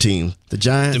New York team, the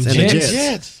Giants and the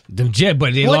Jets. The Jets,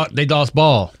 but they lost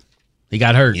Ball. He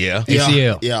got hurt. Yeah.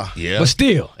 ACL. Yeah. But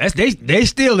still, they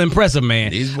still impressive, man.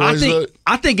 These boys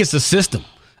I think it's a system.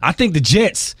 I think the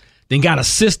Jets then got a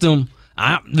system.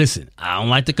 Listen, I don't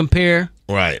like to compare.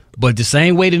 Right. But the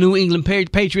same way the New England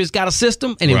Patriots got a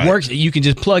system and it works, you can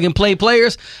just plug and play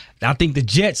players. I think the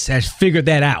Jets has figured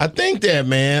that out. I think that,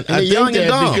 man. I think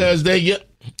that because they're young.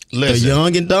 They're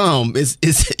young and dumb.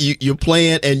 You're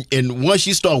playing, and once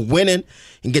you start winning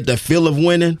and get that feel of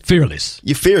winning, fearless.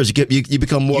 You're fearless. You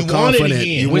become more confident.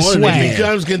 You want it again. It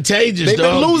becomes contagious. They've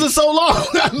been losing so long.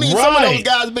 I mean, some of those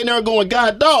guys been there going,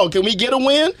 God, dog, can we get a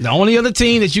win? The only other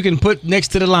team that you can put next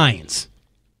to the Lions.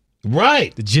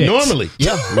 Right. The Jets. Normally.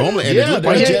 Yeah, normally. And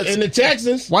and the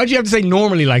Texans. Why'd you have to say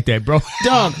normally like that, bro?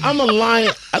 Dog, I'm a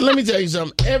Lion. Let me tell you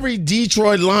something. Every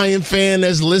Detroit Lion fan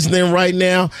that's listening right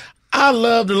now, I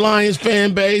love the Lions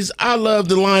fan base. I love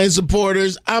the Lions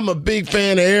supporters. I'm a big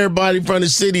fan of everybody from the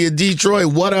city of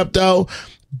Detroit. What up, though?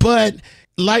 But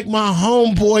like my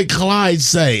homeboy Clyde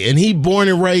say, and he born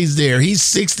and raised there, he's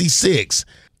 66.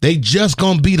 They just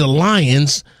going to be the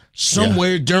Lions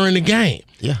somewhere during the game.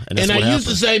 Yeah, and I used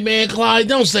to say, man, Clyde,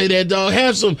 don't say that, dog.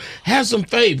 Have some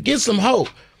faith. Get some hope.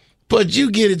 But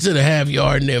you get it to the half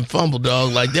yard and then fumble,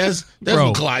 dog. Like that's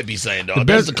what Clyde be saying, dog.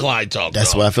 That's the Clyde talk.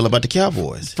 That's what I feel about the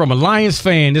Cowboys. From a Lions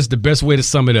fan, this is the best way to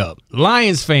sum it up.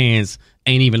 Lions fans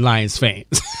ain't even Lions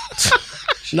fans.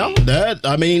 No,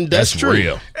 that's true.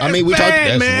 Real. That's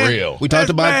real. We talked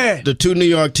about the two New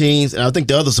York teams, and I think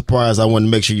the other surprise I want to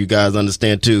make sure you guys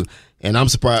understand too. And I'm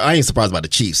surprised. I ain't surprised by the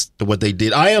Chiefs, what they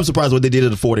did. I am surprised what they did to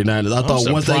the 49ers. I thought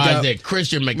once they got that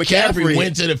Christian McCaffrey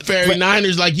went to the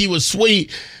 49ers like he was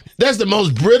sweet. That's the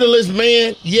most brittlest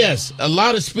man. Yes, a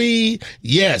lot of speed.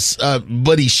 Yes,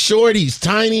 but he's short, he's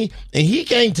tiny, and he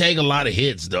can't take a lot of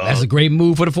hits, dog. That's a great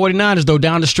move for the 49ers, though,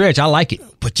 down the stretch. I like it.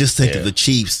 But just think of the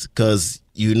Chiefs, because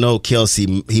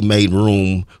Kelsey, he made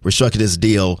room, restructured his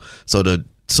deal so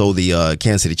the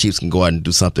Kansas City Chiefs can go out and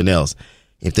do something else.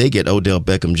 If they get Odell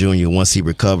Beckham Jr. once he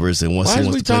recovers and once he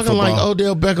wants to play football. Why are we talking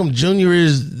like Odell Beckham Jr.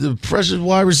 is the freshest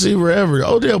wide receiver ever?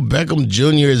 Odell Beckham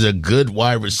Jr. is a good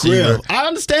wide receiver. Yeah, I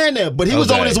understand that, but he was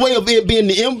on his way of being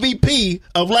the MVP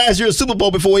of last year's Super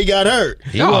Bowl before he got hurt.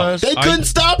 He was. They couldn't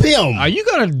stop him. Are you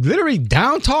going to literally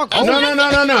down talk?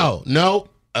 No.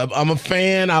 I'm a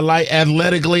fan. I like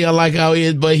athletically. I like how he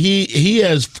is, but he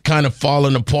has kind of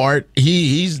fallen apart.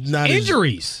 He's not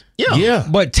injuries. Yeah.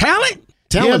 But talent.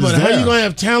 Yeah, but how you gonna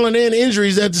have talent and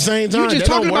injuries at the same time? You're just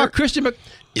talking about Christian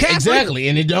McCaffrey. Exactly,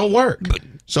 and it don't work.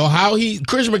 So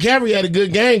Christian McCaffrey had a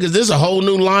good game because this is a whole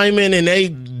new lineman and they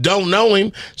don't know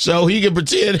him, so he can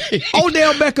pretend.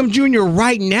 Odell Beckham Jr.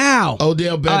 right now.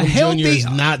 Odell Beckham Jr. is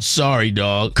not sorry,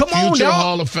 dog. Come on, Future dog.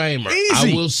 Hall of Famer.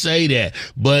 Easy. I will say that.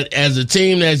 But as a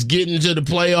team that's getting to the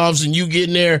playoffs and you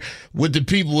getting there with the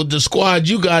people, with the squad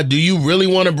you got, do you really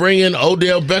want to bring in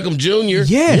Odell Beckham Jr.?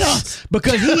 Yes.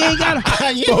 Because he ain't got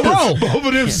to. Bro. Both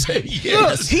of them say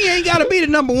yes. Look, he ain't got to be the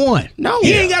number one. No.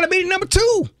 He ain't got to be the number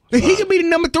two. He could be the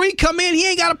number 3, come in. He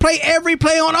ain't got to play every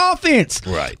play on offense.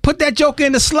 Right. Put that joker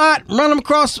in the slot, run him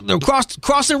across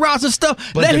crossing routes and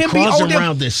stuff. But let the him be crossing Odell.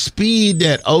 Around the speed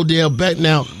that Odell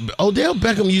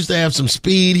Beckham used to have some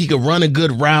speed. He could run a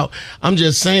good route. I'm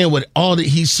just saying, with all that,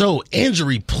 he's so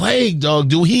injury plagued, dog.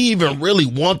 Do he even really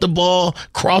want the ball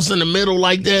crossing the middle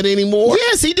like that anymore?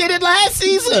 Yes, he did it last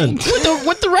season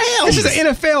with the Rams. This is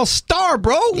an NFL star,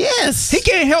 bro. Yes. He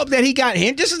can't help that he got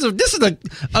hit.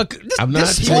 I'm not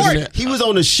He was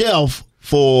on the shelf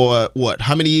for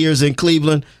how many years in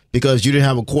Cleveland? Because you didn't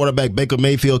have a quarterback. Baker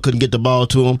Mayfield couldn't get the ball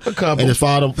to him. A couple. And his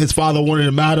father wanted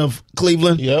him out of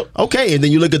Cleveland. Yep. Okay, and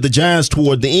then you look at the Giants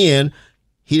toward the end.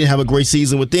 He didn't have a great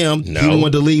season with them. No. He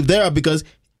wanted to leave there because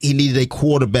he needed a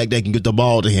quarterback that can get the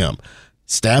ball to him.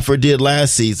 Stafford did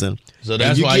last season. So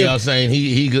that's why y'all saying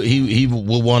he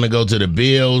will want to go to the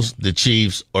Bills, the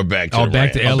Chiefs, or back to the Rams.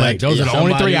 Back to LA. Those are the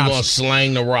only 3 options. Going to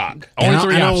slang the rock. Only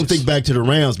 3 I options. don't think back to the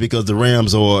Rams because the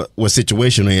Rams are what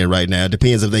situation they're in right now. It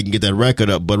depends if they can get that record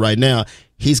up. But right now,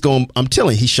 I'm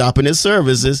telling you, he's shopping his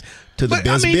services to the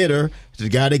best bidder, to the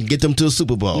guy that can get them to a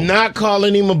Super Bowl. Not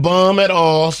calling him a bum at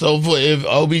all. So if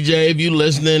OBJ, if you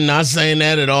listening, not saying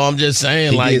that at all. I'm just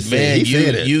saying,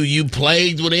 you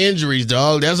plagued with injuries,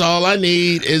 dog. That's all I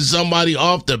need is somebody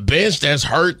off the bench that's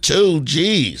hurt too.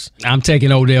 Jeez. I'm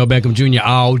taking Odell Beckham Jr.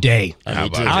 all day.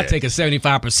 I'll take a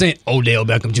 75% Odell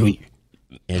Beckham Jr.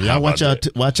 And y'all watch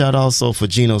out also for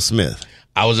Geno Smith.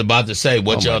 I was about to say,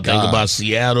 what y'all think about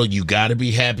Seattle? You got to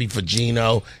be happy for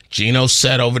Geno. Geno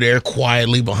sat over there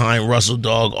quietly behind Russell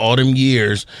Dog all them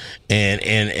years,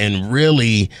 and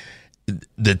really,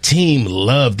 the team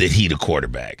loved that he the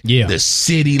quarterback. Yeah, the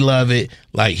city love it.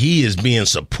 Like, he is being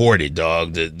supported,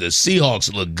 dog. The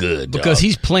Seahawks look good, because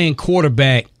he's playing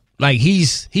quarterback. Like,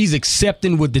 he's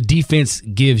accepting what the defense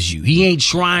gives you. He ain't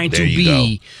trying to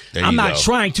be. I'm not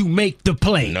trying to make the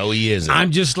play. No, he isn't.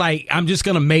 I'm just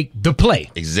going to make the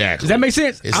play. Exactly. Does that make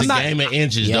sense? It's a game of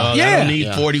inches, dog. Yeah. I don't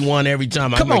need 41 every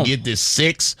time. I'm going to get this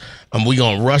 6. We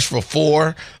going to rush for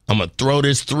 4. I'm going to throw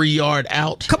this 3-yard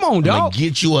out. Come on, dog. I'm going to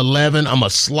get you 11. I'm going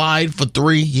to slide for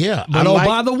 3. Yeah. But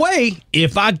by the way,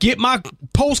 if I get my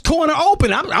post corner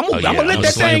open, I'm going to let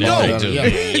that thing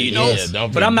go.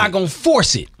 But I'm not going to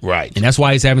force it. Right. And that's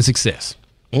why he's having success.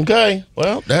 Okay.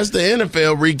 Well, that's the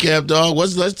NFL recap, dog.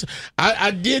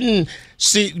 I didn't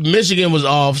see Michigan was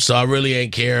off, so I really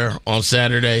ain't care on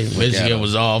Saturday. Michigan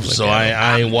was off, so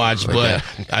I ain't watched, but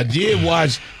I did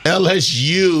watch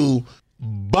LSU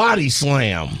body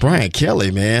slam. Brian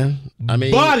Kelly, man. I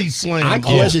mean, body slam. I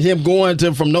questioned him going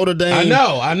from Notre Dame.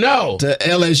 I know. To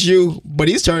LSU, but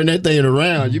he's turning that thing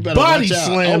around. You better body watch out.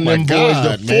 slam them boys.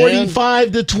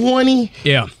 The 45-20.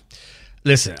 Yeah.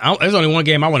 Listen, there's only one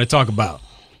game I want to talk about.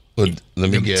 Let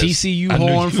me guess. TCU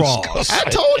Horned Frogs. I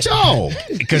told y'all.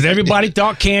 Because everybody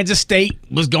thought Kansas State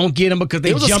was going to get them because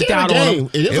they jumped out on them.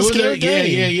 It was a scary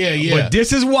game. Yeah. But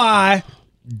this is why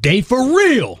they for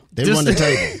real. They run the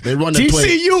table. They run the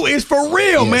play. TCU is for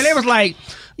real, man. They was like,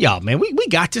 y'all, man, we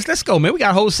got this. Let's go, man. We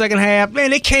got a whole second half. Man,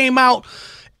 they came out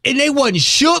and they wasn't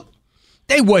shook.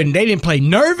 They didn't play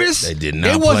nervous. They did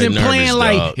not They wasn't play playing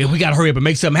nervous, like, we got to hurry up and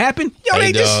make something happen. Yo,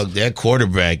 that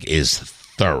quarterback is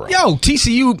thorough. Yo,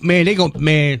 TCU,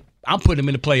 man, I'm putting them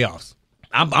in the playoffs.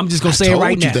 I'm just going to say it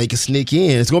right now. They can sneak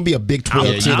in. It's going to be a Big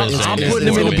 12 team. I'm putting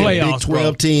them in the playoffs, Big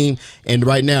 12 team, and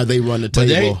right now they run the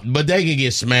table. But they can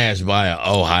get smashed by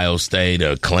Ohio State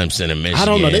or Clemson and Michigan. I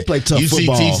don't know. They play tough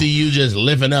football. You see TCU just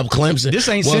lifting up Clemson.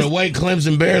 The way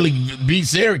Clemson barely beat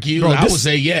Syracuse, bro, I would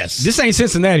say yes. This ain't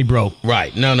Cincinnati, bro.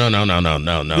 Right. No.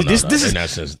 This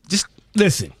is just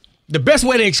listen. The best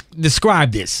way to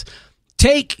describe this: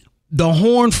 take the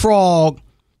Horned Frog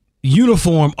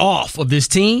uniform off of this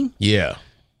team. Yeah.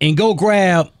 And go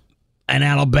grab an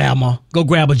Alabama. Go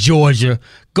grab a Georgia.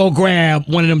 Go grab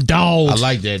one of them dogs. I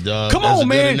like that, dog. Come That's on, a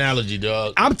man. Good analogy,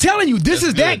 dog. I'm telling you, this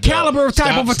is that caliber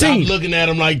type of a team. Stop looking at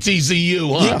them like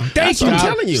TCU, huh? Yeah, thank you. I'm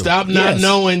telling you. Stop not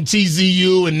knowing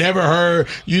TCU and never heard,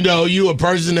 you a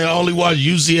person that only watched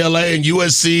UCLA and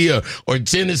USC or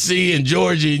Tennessee and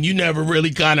Georgia, and you never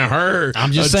really kind of heard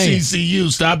I'm just saying. TCU.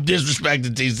 Stop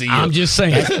disrespecting TCU. I'm just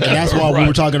saying. And that's why we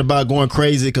were talking about going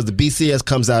crazy, because the BCS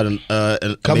comes out in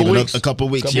a couple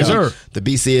of weeks. Sure. The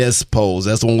BCS polls,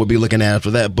 that's the one we'll be looking at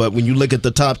after that. But when you look at the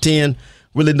top 10,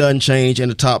 really doesn't change in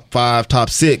the top 5,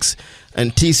 top 6.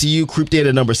 And TCU creeped in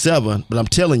at number 7. But I'm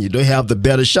telling you, they have the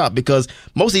better shot because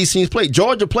most of these teams play.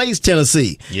 Georgia plays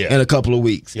Tennessee in a couple of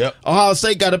weeks. Yep. Ohio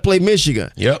State got to play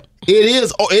Michigan. Yep.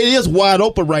 It is wide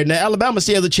open right now. Alabama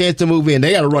still has a chance to move in.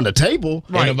 They got to run the table.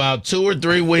 In about 2 or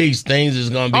 3 weeks, things is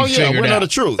going to be figured out. We know the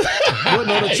truth. We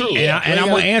know the truth. And I'm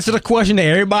going to answer the question that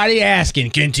everybody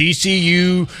asking. Can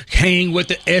TCU hang with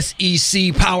the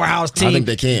SEC powerhouse team? I think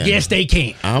they can. Yes, they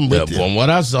can. I'm with you. From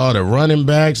what I saw, the running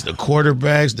backs, the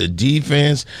quarterbacks, the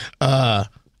defense, I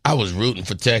was rooting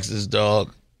for Texas,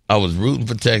 dog. I was rooting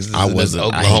for Texas in this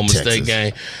Oklahoma State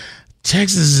game.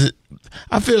 Texas,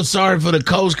 I feel sorry for the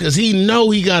coach because he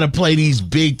got to play these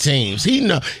big teams. He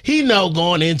know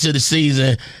going into the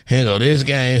season, here go this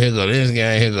game, here go this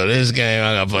game, here go this game.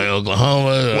 I got to play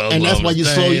Oklahoma. And that's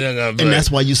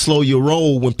why you slow your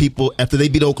roll when people, after they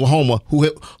beat Oklahoma,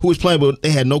 who was playing, but they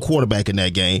had no quarterback in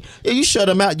that game. Yeah, you shut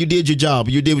them out. You did your job.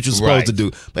 You did what you're supposed to do.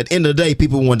 But at the end of the day,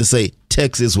 people wanted to say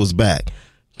Texas was back.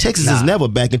 Texas is never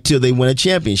back until they win a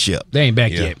championship. They ain't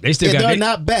back yet. They're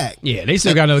not back. Yeah, they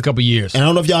still got another couple years. And I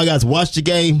don't know if y'all guys watched the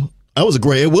game. It was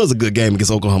a good game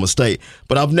against Oklahoma State.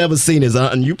 But I've never seen this,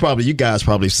 and you guys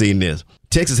probably seen this.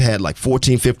 Texas had like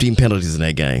 14, 15 penalties in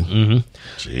that game. Mm-hmm.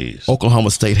 Jeez.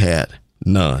 Oklahoma State had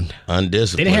None.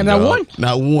 Undisciplined. They didn't have that dog. one?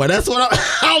 Not one. That's what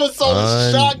I was so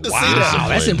shocked to see that. Wow,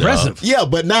 that's impressive. Yeah,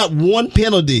 but not one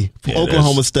penalty for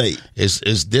Oklahoma State. It's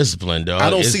discipline, dog. I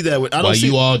don't see that. I don't while see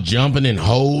you all jumping and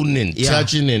holding and Yeah.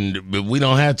 touching, but we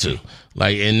don't have to.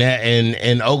 Like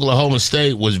and Oklahoma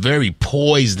State was very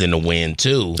poised in the win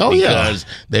too. Oh, yeah. Because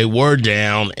they were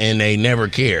down and they never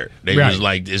cared. They Right. was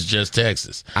like, it's just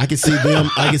Texas. I can see them.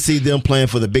 I can see them playing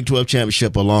for the Big 12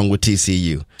 championship along with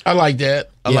TCU. I like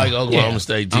that. I Yeah. like Oklahoma Yeah.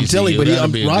 State. TCU. I'm telling you, but That'll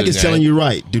be a Rock good is telling game. you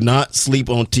right. Do not sleep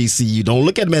on TCU. Don't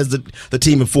look at them as the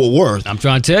team in Fort Worth. I'm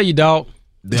trying to tell you, dog.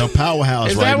 They're a powerhouse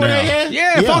Is right that where now. they at?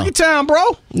 Yeah, Yeah. Funky Town, bro.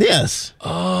 Yes.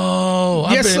 Oh,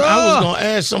 Yes, I sir. was gonna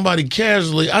ask somebody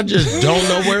casually. I just don't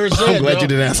know where it's I'm at. glad dog. you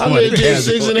didn't ask I somebody lived here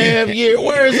casually. 6.5 years.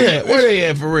 Where is that? Where they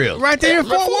at for real? Right there in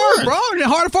Fort Worth, bro. In the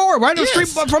heart of Fort Worth, right down the Yes.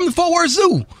 street from the Fort Worth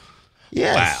Zoo.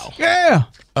 Yes. Wow. Yeah.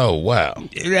 Oh wow.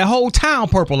 That whole town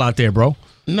purple out there, bro.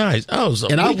 Nice. Oh, so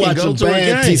And we I can watch go some to a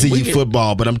bad game. TCU We can-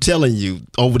 football, but I'm telling you,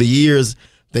 over the years,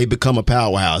 they've become a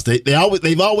powerhouse.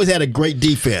 They've always had a great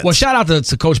defense. Well, shout out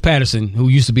to Coach Patterson, who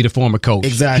used to be the former coach.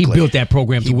 Exactly. He built that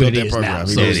program to He what built it that is program. now.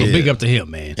 He So, did, so yeah. big up to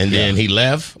him, man. And then he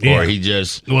left, Yeah. or he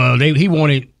just. Well, he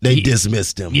wanted. they he-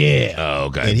 dismissed him. Yeah. Oh,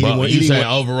 okay. And he didn't But want- he you didn't saying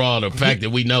want- overall the fact that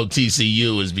we know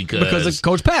TCU is Because of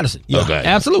Coach Patterson. Okay.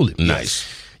 Absolutely. Nice.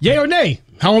 Yay or nay,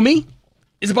 homie?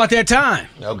 It's about that time.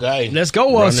 Okay. Let's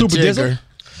go, Run the Super ticker. Dizzle.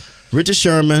 Richard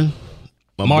Sherman,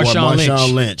 my Marshawn boy Marshawn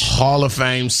Lynch. Lynch. Hall of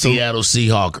Fame Seattle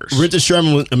Seahawkers. Richard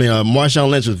Sherman, Marshawn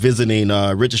Lynch was visiting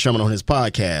Richard Sherman on his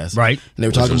podcast. Right. And they were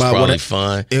Which talking was about probably what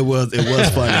fun. It was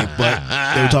funny,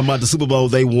 but they were talking about the Super Bowl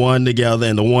they won together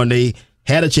and the one they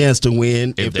had a chance to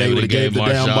win If they they would have would've gave the gave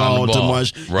down Marshawn ball the to ball.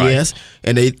 Marsh. Right. Yes.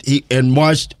 And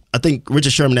Marsh, I think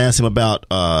Richard Sherman asked him about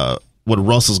what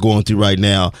Russell's going through right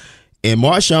now. And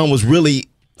Marshawn was really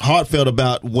heartfelt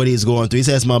about what he's going through. He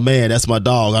said, "That's my man. That's my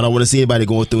dog. I don't want to see anybody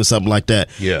going through something like that."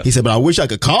 Yeah. He said, "But I wish I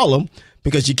could call him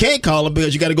because you can't call him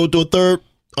because you got to go through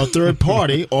a third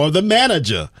party or the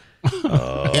manager."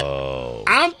 Oh.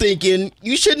 I'm thinking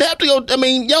you shouldn't have to go. I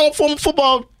mean, y'all former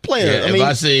football player. Yeah,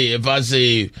 if I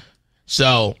see,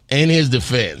 so in his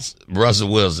defense,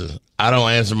 Russell Wilson, I don't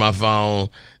answer my phone.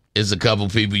 It's a couple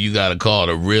people you got to call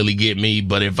to really get me.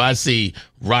 But if I see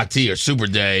Rock T or Super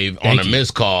Dave on a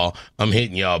missed call, I'm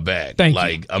hitting y'all back. Thank you.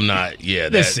 Like, I'm not,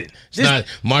 Listen, it's not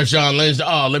Marshawn Lynch.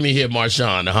 Oh, let me hit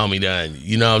Marshawn, the homie done.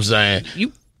 You know what I'm saying?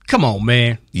 You come on,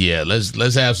 man. Yeah,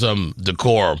 let's have some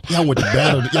decorum. Y'all went to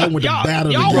battle. Y'all went to Y'all-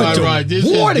 battle. y'all together. went to Right. This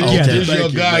war is, together. This is your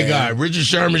Thank you, guy. man. Richard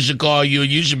Sherman should call you, and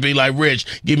you should be like, Rich,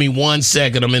 give me 1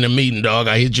 second. I'm in a meeting, dog.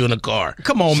 I hit you in the car.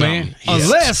 Come on, Something. man.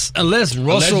 Yes. Unless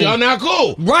Russell. Unless y'all not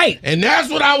cool. Right. And that's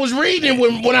what I was reading.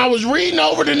 When I was reading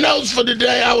over the notes for the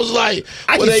day, I was like,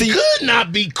 I well, can they see- could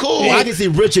not be cool. Well, I can see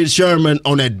Richard Sherman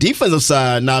on that defensive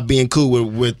side not being cool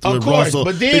with Of course, Russell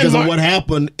but then because Mar- of what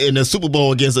happened in the Super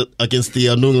Bowl against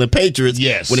the New England Patriots.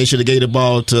 Yes. When they should have gave the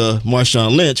ball to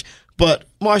Marshawn Lynch. But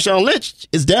Marshawn Lynch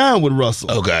is down with Russell.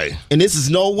 Okay. And this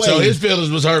is no way. So his feelings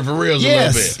was hurt for real a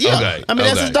yes, little bit. yeah. Okay. I mean,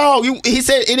 that's his dog. He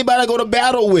said anybody I go to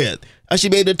battle with, I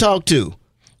should be able to talk to.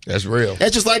 That's real.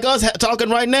 That's just like us talking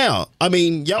right now. I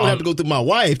mean, y'all would have to go through my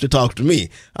wife to talk to me.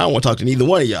 I don't want to talk to neither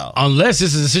one of y'all. Unless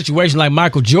this is a situation like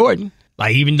Michael Jordan.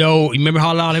 Like, even though, you remember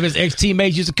how a lot of his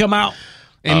ex-teammates used to come out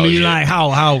and Oh, be yeah. like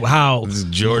how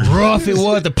Jordan. rough it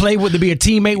was to play with, to be a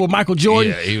teammate with Michael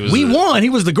Jordan. Yeah, he was we a- won. He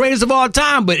was the greatest of all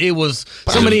time, but it was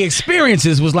some of the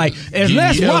experiences was like,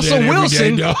 unless You yelled Russell at every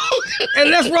Wilson, day, dog.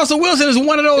 unless Russell Wilson is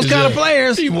one of those kind of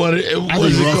players. He wanted. I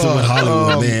What's think it Russell called? with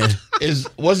Hollywood, man.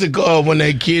 What's it called when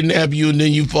they kidnap you and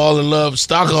then you fall in love?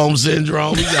 Stockholm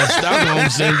syndrome. We got Stockholm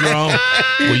syndrome.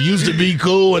 We used to be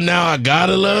cool and now I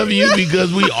gotta love you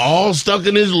because we all stuck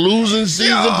in this losing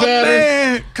season Oh, pattern.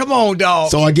 man, come on, dog.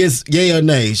 So I guess yay or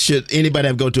nay, should anybody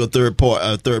have to go to a third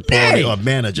party Nay. or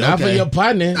manager? Not for Okay. your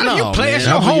partner. Not your player, man. your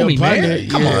Not for your homie, partner. man.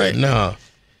 Come on. No.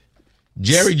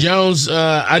 Jerry Jones,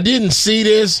 I didn't see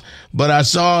this, but I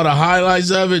saw the highlights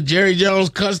of it. Jerry Jones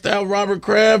cussed out Robert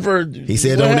Kraft. He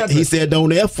said,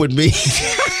 "Don't F with me."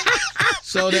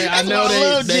 So I why know I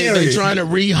love they're Jerry. trying to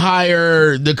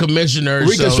rehire the commissioner.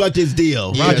 Reconstruct his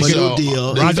deal. Yeah, Roger so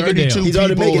deal. Roger 32 He's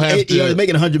already people have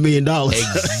making $100 million.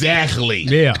 Exactly.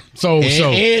 Yeah. So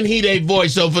And he they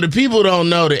voice. So for the people who don't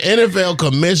know, the NFL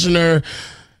commissioner,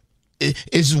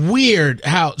 it's weird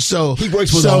how he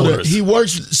works for the owners. He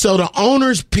works so the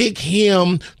owners pick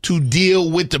him to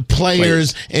deal with the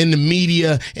players and the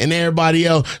media and everybody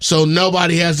else. So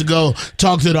nobody has to go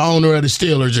talk to the owner of the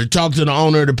Steelers or talk to the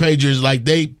owner of the Patriots. Like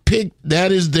they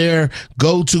that is their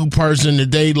go-to person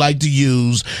that they like to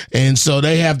use, and so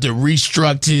they have to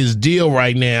restructure his deal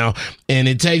right now, and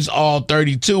it takes all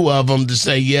 32 of them to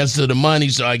say yes to the money.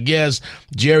 So I guess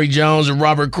Jerry Jones and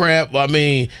Robert Kraft,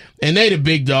 and they the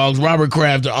big dogs. Robert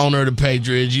Kraft, the owner of the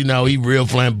Patriots, he real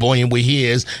flamboyant with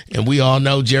his, and we all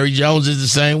know Jerry Jones is the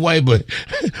same way, but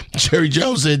Jerry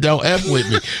Jones said, don't F with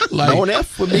me. Don't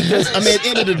F with me, because, at the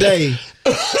end of the day,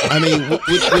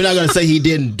 we're not going to say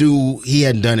he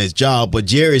hadn't done his job, but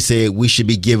Jerry said we should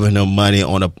be giving him money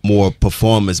on a more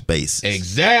performance basis.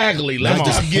 Exactly. Let's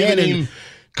just give him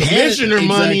commissioner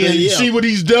money and see what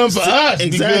he's done for us.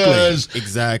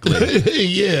 Exactly.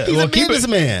 Yeah. He's a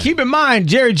businessman. Keep in mind,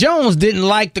 Jerry Jones didn't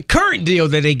like the current deal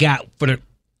that they got for the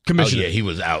commissioner. Oh, yeah, he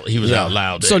was out. He was out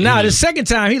loud. So now the second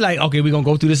time, he like, okay, we're going to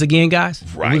go through this again, guys.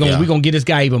 Right. We're going to get this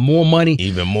guy even more money.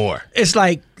 Even more. It's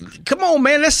like, come on,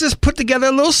 man, let's just put together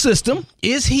a little system.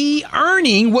 Is he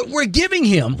earning what we're giving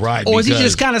him? Right. Or is he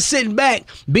just kind of sitting back,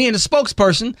 being the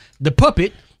spokesperson, the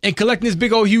puppet, and collecting this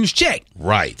big old huge check?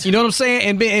 Right. You know what I'm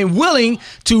saying? And willing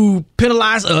to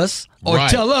penalize us or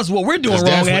tell us what we're doing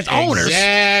wrong as owners.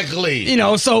 Exactly.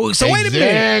 So wait a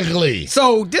minute. Exactly.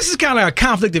 So this is kind of a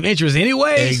conflict of interest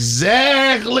anyway.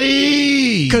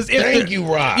 Exactly. Thank you,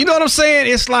 Rob. You know what I'm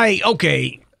saying? It's like,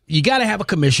 okay, you got to have a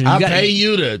commission. I pay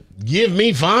you to give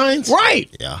me fines?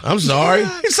 Right. Yeah. I'm sorry.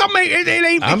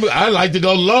 I like to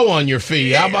go low on your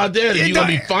fee. How about that? If you're going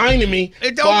to be fining me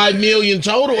 $5 million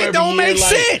total every year. It don't make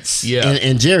sense. Yeah.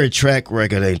 And Jerry's track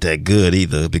record ain't that good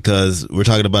either, because we're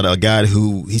talking about a guy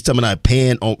who he's talking about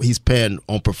paying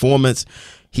on performance.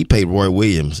 He paid Roy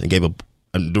Williams and gave up.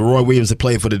 The Roy Williams that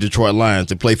played for the Detroit Lions,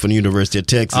 that played for the University of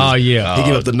Texas. Oh, yeah. He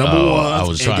gave up the number one. I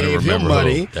was trying to remember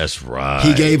money. That's right.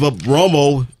 He gave up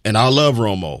Romo, and I love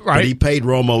Romo. Right. But he paid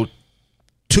Romo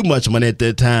too much money at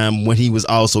that time when he was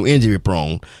also injury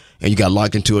prone. And you got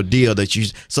locked into a deal that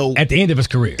at the end of his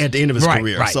career. At the end of his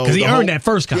career. Right, because he earned that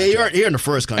first contract. Yeah, he earned the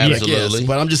first contract. Absolutely. Yes.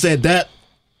 But I'm just saying that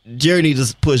Jerry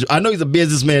needs to push. I know he's a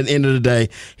businessman at the end of the day.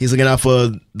 He's looking out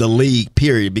for the league,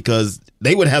 period, because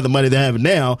they would have the money they have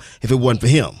now if it wasn't for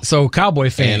him. So,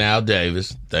 Cowboy fan. And Al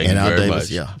Davis. Thank you very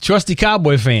much. Yeah. Trusty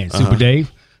Cowboy fan, Super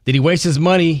Dave. Did he waste his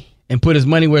money and put his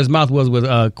money where his mouth was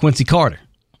with Quincy Carter?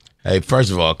 Hey, first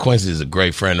of all, Quincy is a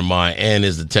great friend of mine and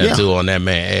is the tattoo on that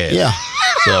man's ass. Yeah.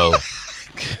 So...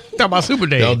 Talk about Super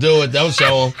Dave. Don't do it. Don't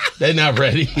show them. They're not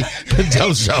ready.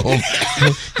 Don't show them.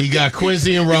 He got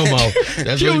Quincy and Romo.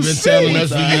 That's what he's been telling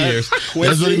us for years. That's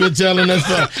what he's been telling us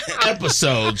for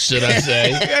episodes, should I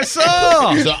say? Yes, sir.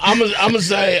 So I'm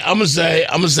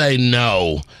gonna say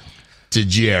no to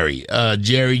Jerry.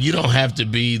 Jerry, you don't have to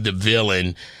be the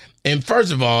villain. And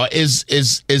first of all,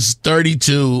 it's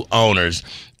 32 owners.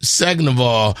 Second of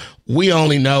all, we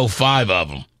only know 5 of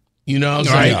them. You know what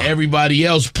I'm saying? Right. Everybody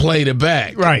else played it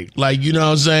back. Right. Like, you know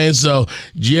what I'm saying? So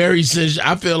Jerry says,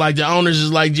 I feel like the owners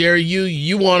is like, Jerry,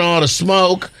 you want all the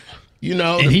smoke.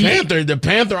 The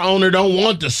Panther owner don't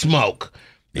want the smoke.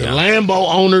 The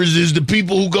Lambeau owners is the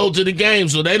people who go to the game,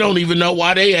 so they don't even know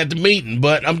why they at the meeting.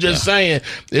 But I'm just saying,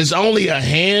 there's only a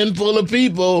handful of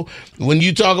people when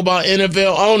you talk about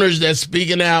NFL owners that's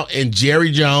speaking out, and Jerry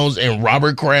Jones and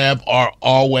Robert Kraft are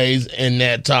always in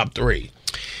that top 3.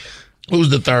 Who's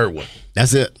the third one?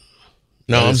 That's it.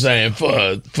 No, I'm saying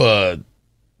for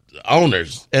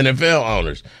owners, NFL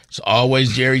owners. It's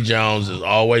always Jerry Jones. It's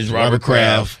always Robert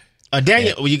Kraft.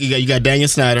 Daniel, you got Daniel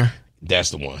Snyder.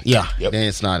 That's the one. Yeah, yep.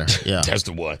 Daniel Snyder. Yeah, that's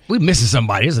the one. We missing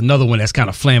somebody. There's another one that's kind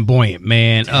of flamboyant,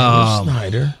 man.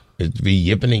 Snyder. It'd be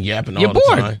yipping and yapping all the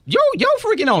time. Your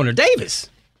freaking owner, Davis.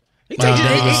 He's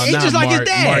just like his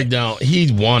dad. Mark don't.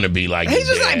 He want to be like his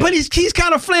dad. But he's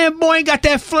kind of flamboyant, got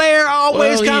that flair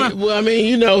always kind of. Well,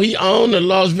 he owned the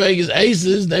Las Vegas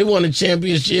Aces. They won a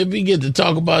championship. We get to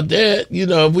talk about that.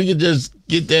 If we could just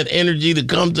get that energy to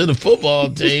come to the football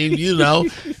team,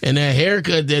 and that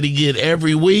haircut that he get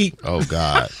every week. Oh,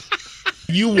 God.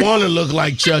 You want to look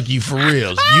like Chucky for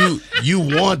reals. You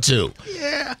want to.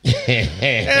 Yeah.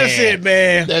 That's it,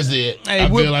 man. That's it. Hey, I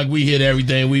feel like we hit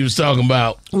everything we was talking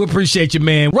about. We appreciate you,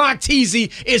 man. Rock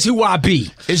Teasy is who I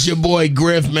be. It's your boy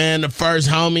Griff, man, the first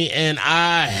homie, and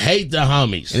I hate the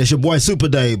homies. And it's your boy Super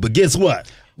Dave, but guess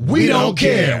what? We don't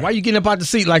care. Why you getting up out the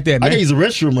seat like that, man? I can use the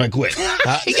restroom right quick. He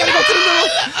got to go to the middle.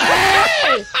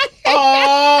 Hey!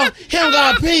 Oh, him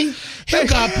got pee. Him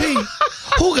got pee.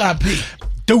 Who got pee?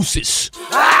 Deuces.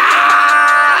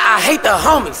 I hate the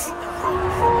homies.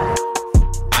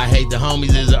 I hate Hate the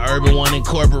Homies is an Urban One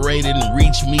Incorporated and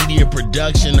Reach Media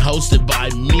production hosted by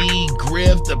me,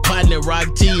 Griff, the partner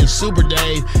Rock T, and Super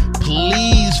Dave.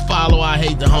 Please follow I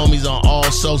Hate the Homies on all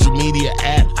social media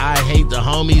at I Hate the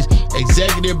Homies.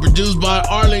 Executive produced by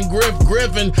Arlen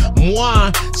Griffin,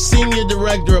 moi, Senior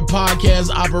Director of Podcast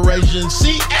Operations,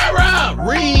 Sierra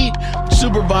Reed,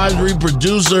 Supervisory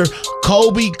Producer,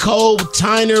 Kobe Cole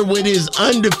Tyner with his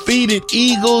undefeated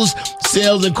Eagles,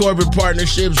 Sales and Corporate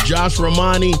Partnerships, Josh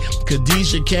Romani,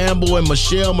 Kadisha Campbell, and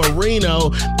Michelle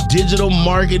Marino, Digital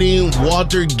Marketing,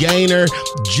 Walter Gaynor,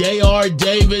 J.R.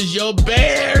 Davis, your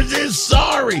Bears is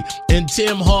sorry, and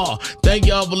Tim Hall. Thank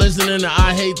y'all for listening to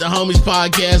I Hate the Homies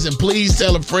podcast, and please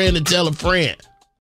tell a friend to tell a friend.